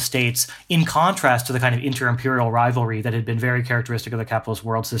capitalist states in contrast to the kind of inter-imperial rivalry that had been very characteristic of the capitalist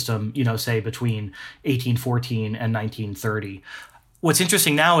world system, say between 1814 and 1930. What's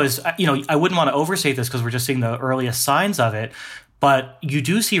interesting now is, I wouldn't want to overstate this because we're just seeing the earliest signs of it, but you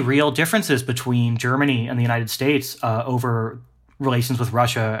do see real differences between Germany and the United States over relations with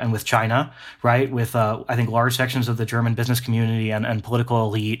Russia and with China, right? With, I think, large sections of the German business community and political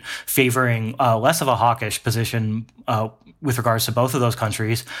elite favoring less of a hawkish position with regards to both of those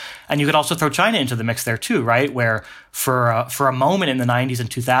countries. And you could also throw China into the mix there too, right? Where for a moment in the 90s and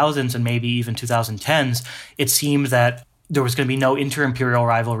 2000s and maybe even 2010s, it seemed that there was going to be no inter-imperial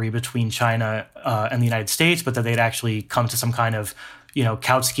rivalry between China and the United States, but that they'd actually come to some kind of,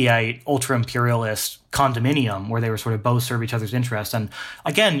 Kautskyite, ultra-imperialist condominium where they were sort of both serve each other's interests. And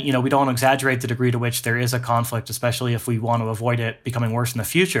again, we don't want to exaggerate the degree to which there is a conflict, especially if we want to avoid it becoming worse in the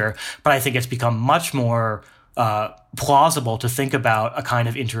future. But I think it's become much more plausible to think about a kind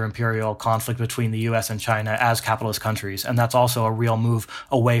of inter-imperial conflict between the U.S. and China as capitalist countries. And that's also a real move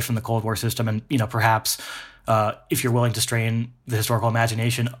away from the Cold War system. And, perhaps if you're willing to strain the historical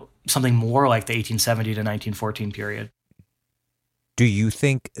imagination, something more like the 1870 to 1914 period. Do you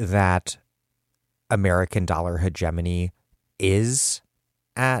think that American dollar hegemony is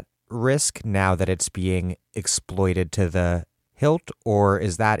at risk now that it's being exploited to the hilt, or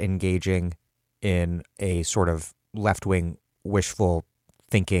is that engaging in a sort of left-wing wishful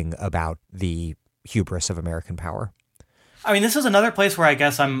thinking about the hubris of American power? I mean, this is another place where I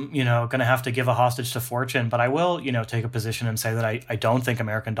guess I'm, going to have to give a hostage to fortune, but I will, take a position and say that I don't think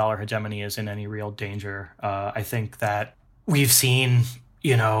American dollar hegemony is in any real danger. I think that we've seen,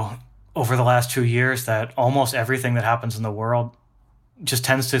 over the last 2 years that almost everything that happens in the world just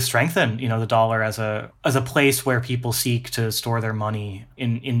tends to strengthen, the dollar as a place where people seek to store their money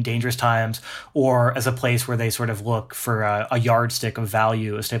in dangerous times, or as a place where they sort of look for a yardstick of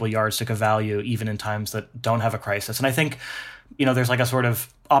value, a stable yardstick of value, even in times that don't have a crisis. And I think, there's like a sort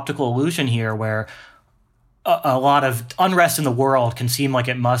of optical illusion here where a lot of unrest in the world can seem like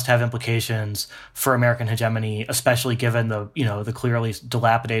it must have implications for American hegemony, especially given the clearly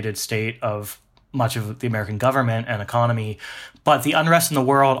dilapidated state of much of the American government and economy. But the unrest in the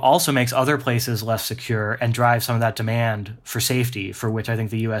world also makes other places less secure and drives some of that demand for safety, for which I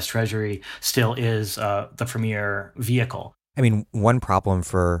think the U.S. Treasury still is the premier vehicle. I mean, one problem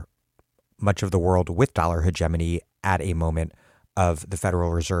for much of the world with dollar hegemony at a moment of the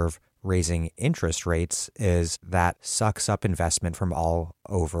Federal Reserve raising interest rates is that sucks up investment from all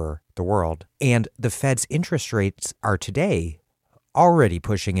over the world. And the Fed's interest rates are today already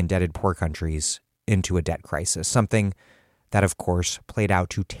pushing indebted poor countries into a debt crisis, something that, of course, played out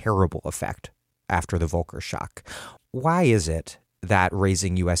to terrible effect after the Volcker shock. Why is it that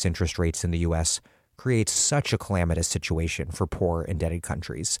raising U.S. interest rates in the U.S. creates such a calamitous situation for poor indebted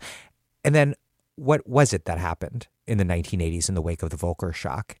countries? And then what was it that happened in the 1980s in the wake of the Volcker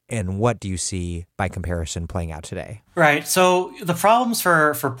shock? And what do you see by comparison playing out today? Right. So the problems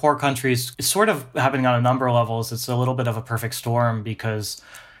for poor countries is sort of happening on a number of levels. It's a little bit of a perfect storm because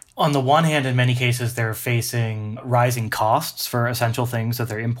on the one hand, in many cases, they're facing rising costs for essential things that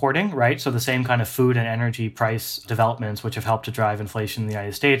they're importing, right? So the same kind of food and energy price developments, which have helped to drive inflation in the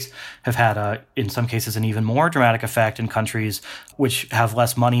United States, have had, in some cases, an even more dramatic effect in countries which have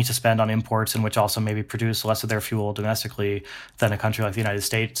less money to spend on imports and which also maybe produce less of their fuel domestically than a country like the United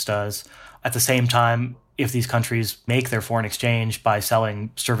States does. At the same time, if these countries make their foreign exchange by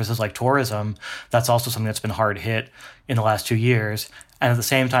selling services like tourism, that's also something that's been hard hit in the last 2 years. And at the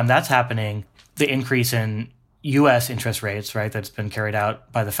same time that's happening, the increase in U.S. interest rates, right, that's been carried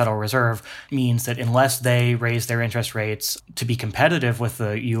out by the Federal Reserve means that unless they raise their interest rates to be competitive with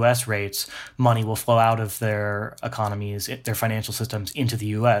the U.S. rates, money will flow out of their economies, their financial systems into the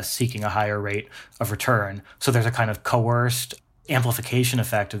U.S., seeking a higher rate of return. So there's a kind of coerced amplification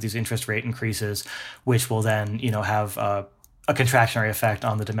effect of these interest rate increases, which will then, have a contractionary effect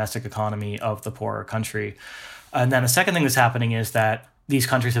on the domestic economy of the poorer country. And then the second thing that's happening is that these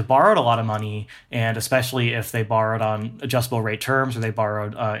countries have borrowed a lot of money, and especially if they borrowed on adjustable rate terms or they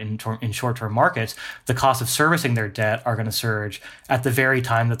borrowed in short-term markets, the cost of servicing their debt are going to surge at the very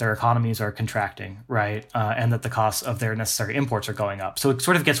time that their economies are contracting, right? And that the costs of their necessary imports are going up. So it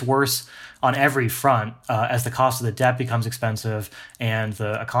sort of gets worse on every front as the cost of the debt becomes expensive and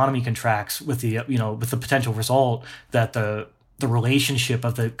the economy contracts, with the potential result that the relationship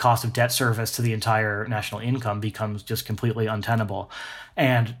of the cost of debt service to the entire national income becomes just completely untenable.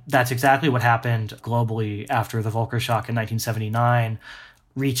 And that's exactly what happened globally after the Volcker shock in 1979,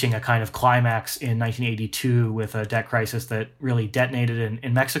 reaching a kind of climax in 1982 with a debt crisis that really detonated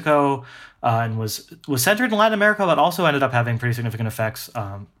in Mexico and was centered in Latin America, but also ended up having pretty significant effects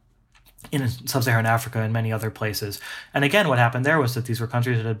in sub-Saharan Africa and many other places. And again, what happened there was that these were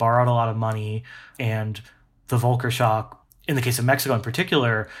countries that had borrowed a lot of money, and the Volcker shock, in the case of Mexico in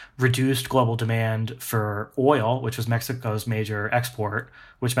particular, reduced global demand for oil, which was Mexico's major export,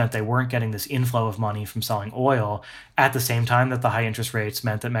 which meant they weren't getting this inflow of money from selling oil, at the same time that the high interest rates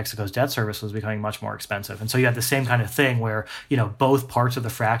meant that Mexico's debt service was becoming much more expensive. And so you had the same kind of thing where, both parts of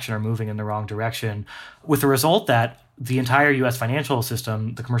the fraction are moving in the wrong direction, with the result that the entire U.S. financial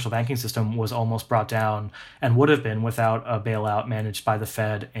system, the commercial banking system, was almost brought down and would have been without a bailout managed by the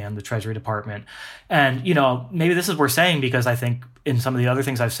Fed and the Treasury Department. And, maybe this is worth saying because I think in some of the other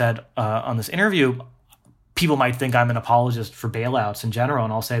things I've said on this interview, people might think I'm an apologist for bailouts in general.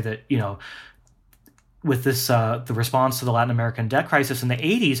 And I'll say that, with this, the response to the Latin American debt crisis in the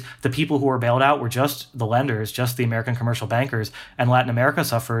 80s, the people who were bailed out were just the lenders, just the American commercial bankers. And Latin America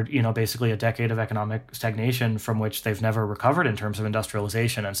suffered, basically a decade of economic stagnation from which they've never recovered in terms of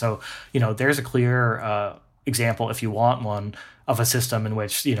industrialization. And so, there's a clear example, if you want one, of a system in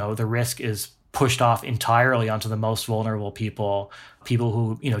which, the risk is pushed off entirely onto the most vulnerable people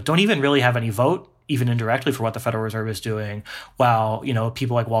who, don't even really have any vote, even indirectly, for what the Federal Reserve is doing, while,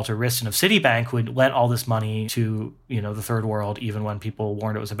 people like Walter Wriston of Citibank, who had lent all this money to, the third world, even when people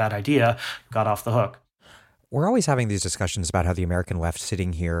warned it was a bad idea, got off the hook. We're always having these discussions about how the American left,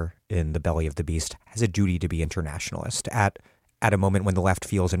 sitting here in the belly of the beast, has a duty to be internationalist at a moment when the left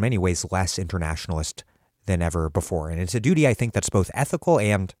feels in many ways less internationalist than ever before. And it's a duty, I think, that's both ethical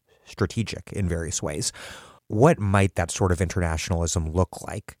and strategic in various ways. What might that sort of internationalism look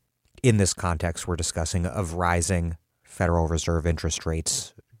like in this context we're discussing of rising Federal Reserve interest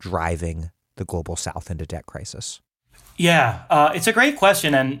rates driving the global South into debt crisis? Yeah, it's a great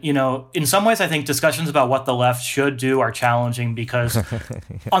question. And, in some ways, I think discussions about what the left should do are challenging because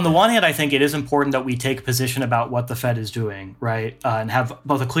on the one hand, I think it is important that we take a position about what the Fed is doing, right? And have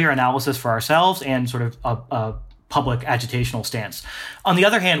both a clear analysis for ourselves and sort of a public agitational stance. On the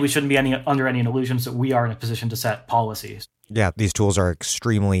other hand, we shouldn't be under any illusions that we are in a position to set policies. Yeah, these tools are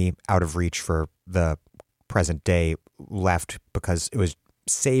extremely out of reach for the present day left because it was,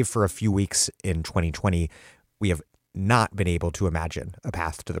 save for a few weeks in 2020, we have not been able to imagine a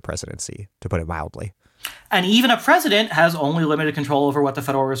path to the presidency, to put it mildly. And even a president has only limited control over what the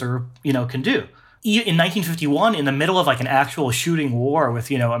Federal Reserve, can do. In 1951, in the middle of an actual shooting war with,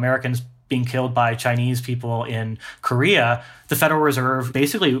 Americans being killed by Chinese people in Korea, the Federal Reserve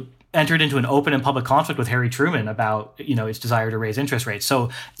basically entered into an open and public conflict with Harry Truman about, its desire to raise interest rates. So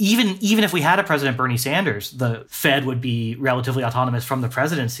even if we had a President Bernie Sanders, the Fed would be relatively autonomous from the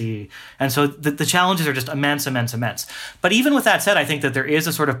presidency. And so the challenges are just immense. But even with that said, I think that there is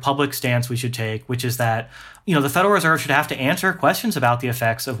a sort of public stance we should take, which is that, the Federal Reserve should have to answer questions about the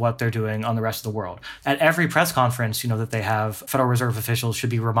effects of what they're doing on the rest of the world. At every press conference, that they have, Federal Reserve officials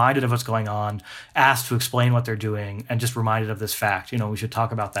should be reminded of what's going on, asked to explain what they're doing, and just reminded of this fact. We should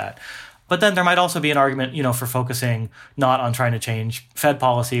talk about that. But then there might also be an argument, for focusing not on trying to change Fed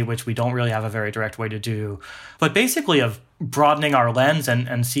policy, which we don't really have a very direct way to do, but basically of broadening our lens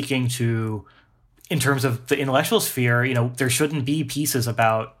and seeking to, in terms of the intellectual sphere, there shouldn't be pieces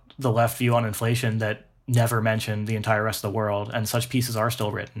about the left view on inflation that never mention the entire rest of the world, and such pieces are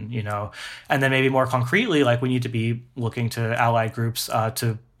still written, And then maybe more concretely, we need to be looking to allied groups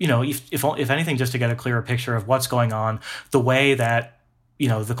to, if anything, just to get a clearer picture of what's going on, the way that,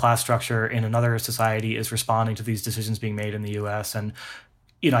 the class structure in another society is responding to these decisions being made in the US. And,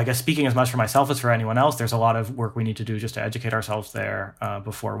 I guess speaking as much for myself as for anyone else, there's a lot of work we need to do just to educate ourselves there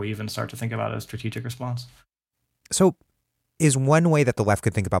before we even start to think about a strategic response. So is one way that the left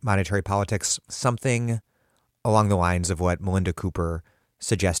could think about monetary politics something along the lines of what Melinda Cooper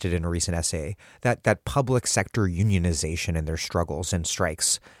suggested in a recent essay, that public sector unionization in their struggles and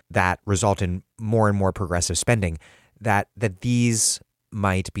strikes that result in more and more progressive spending, that these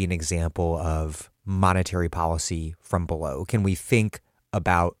might be an example of monetary policy from below? Can we think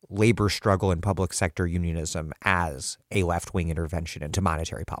about labor struggle and public sector unionism as a left-wing intervention into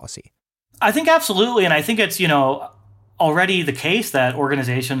monetary policy? I think absolutely. And I think it's, already the case that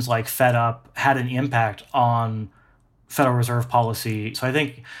organizations like Fed Up had an impact on Federal Reserve policy. So I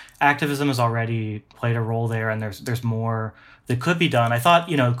think activism has already played a role there, and there's more that could be done. I thought,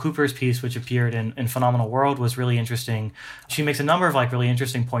 Cooper's piece, which appeared in Phenomenal World, was really interesting. She makes a number of really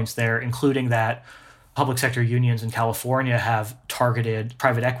interesting points there, including that public sector unions in California have targeted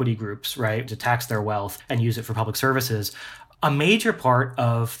private equity groups, right, to tax their wealth and use it for public services. A major part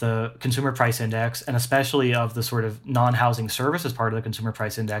of the consumer price index, and especially of the sort of non-housing services part of the consumer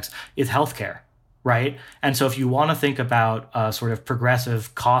price index, is healthcare, right? And so if you want to think about a sort of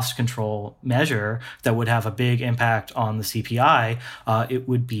progressive cost control measure that would have a big impact on the CPI, it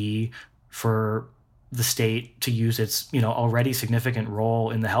would be for the state to use its, already significant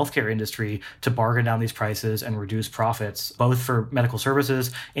role in the healthcare industry to bargain down these prices and reduce profits, both for medical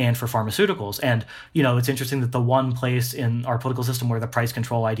services and for pharmaceuticals. And, it's interesting that the one place in our political system where the price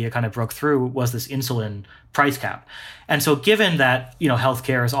control idea kind of broke through was this insulin price cap. And so given that,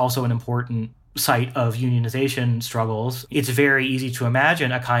 healthcare is also an important site of unionization struggles, it's very easy to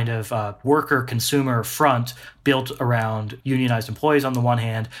imagine a kind of worker-consumer front built around unionized employees on the one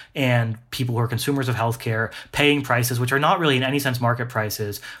hand and people who are consumers of healthcare paying prices which are not really in any sense market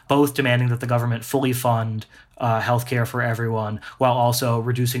prices, both demanding that the government fully fund healthcare for everyone while also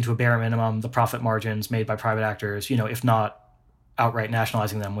reducing to a bare minimum the profit margins made by private actors, if not outright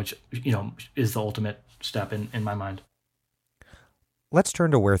nationalizing them, which, is the ultimate step in my mind. Let's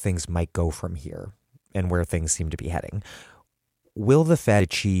turn to where things might go from here and where things seem to be heading. Will the Fed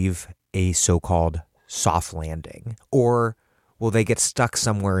achieve a so-called soft landing, or will they get stuck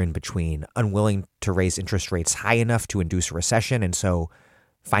somewhere in between, unwilling to raise interest rates high enough to induce a recession, and so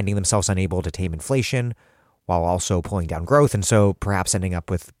finding themselves unable to tame inflation while also pulling down growth, and so perhaps ending up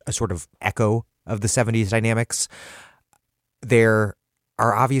with a sort of echo of the 70s dynamics? There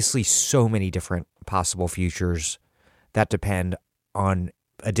are obviously so many different possible futures that depend on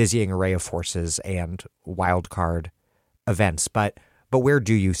a dizzying array of forces and wild card events. But where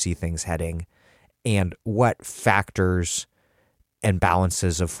do you see things heading, and what factors and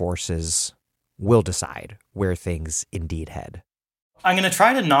balances of forces will decide where things indeed head? I'm going to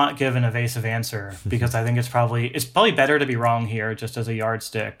try to not give an evasive answer because I think it's probably better to be wrong here just as a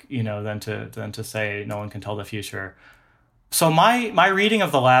yardstick, than to say no one can tell the future. So my reading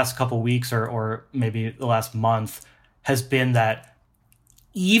of the last couple weeks or maybe the last month has been that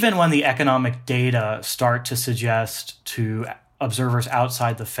even when the economic data start to suggest to observers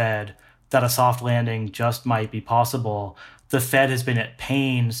outside the Fed that a soft landing just might be possible, the Fed has been at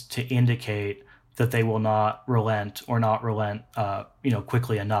pains to indicate that they will not relent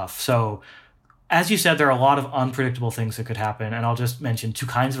quickly enough. So as you said, there are a lot of unpredictable things that could happen, and I'll just mention two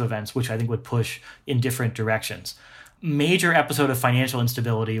kinds of events which I think would push in different directions. Major episode of financial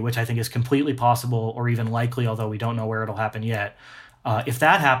instability, which I think is completely possible or even likely, although we don't know where it'll happen yet. If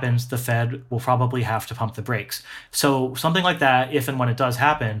that happens, the Fed will probably have to pump the brakes. So something like that, if and when it does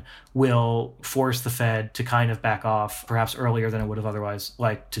happen, will force the Fed to kind of back off perhaps earlier than it would have otherwise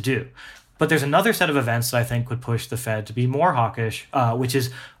liked to do. But there's another set of events that I think would push the Fed to be more hawkish, which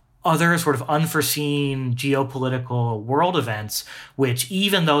is other sort of unforeseen geopolitical world events, which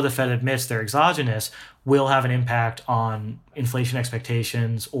even though the Fed admits they're exogenous, will have an impact on inflation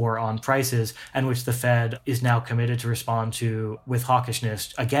expectations or on prices, and which the Fed is now committed to respond to with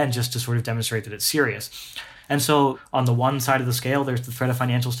hawkishness, again, just to sort of demonstrate that it's serious. And so on the one side of the scale, there's the threat of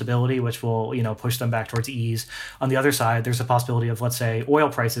financial stability, which will, push them back towards ease. On the other side, there's a possibility of, let's say, oil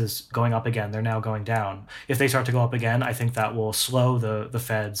prices going up again. They're now going down. If they start to go up again, I think that will slow the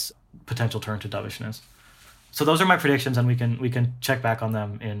Fed's potential turn to dovishness. So those are my predictions, and we can check back on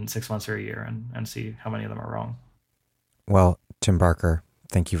them in 6 months or a year and see how many of them are wrong. Well, Tim Barker,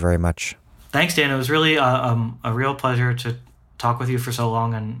 thank you very much. Thanks, Dan. It was really a real pleasure to talk with you for so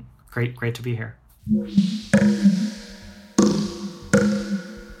long, and great to be here.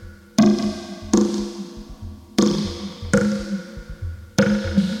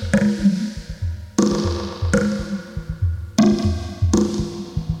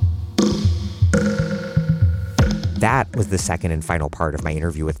 the second and final part of my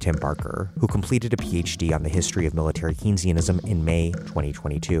interview with Tim Barker, who completed a PhD on the history of military Keynesianism in May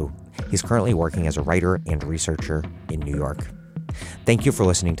 2022. He's currently working as a writer and researcher in New York. Thank you for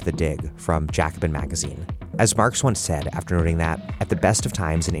listening to The Dig from Jacobin Magazine. As Marx once said, after noting that, at the best of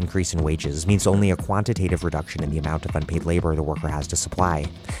times, an increase in wages means only a quantitative reduction in the amount of unpaid labor the worker has to supply.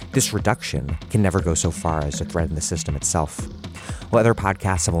 This reduction can never go so far as to threaten the system itself. While other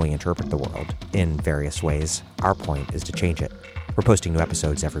podcasts have only interpreted the world in various ways, our point is to change it. We're posting new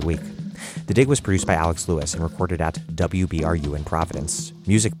episodes every week. The Dig was produced by Alex Lewis and recorded at WBRU in Providence.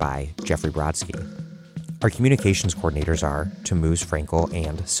 Music by Jeffrey Brodsky. Our communications coordinators are Tamuz Frankel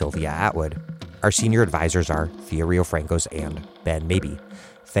and Sylvia Atwood. Our senior advisors are Thea Rio Francos and Ben Mabey.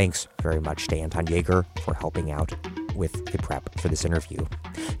 Thanks very much to Anton Yeager for helping out with the prep for this interview.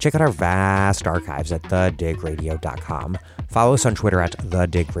 Check out our vast archives at thedigradio.com. Follow us on Twitter at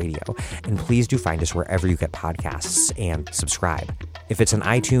thedigradio. And please do find us wherever you get podcasts and subscribe. If it's on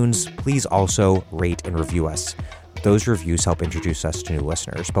iTunes, please also rate and review us. Those reviews help introduce us to new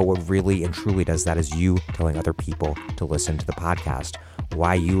listeners, but what really and truly does that is you telling other people to listen to the podcast,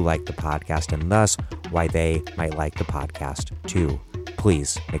 why you like the podcast, and thus why they might like the podcast too.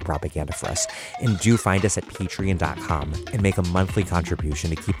 Please make propaganda for us. And do find us at patreon.com and make a monthly contribution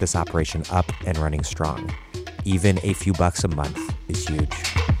to keep this operation up and running strong. Even a few bucks a month is huge.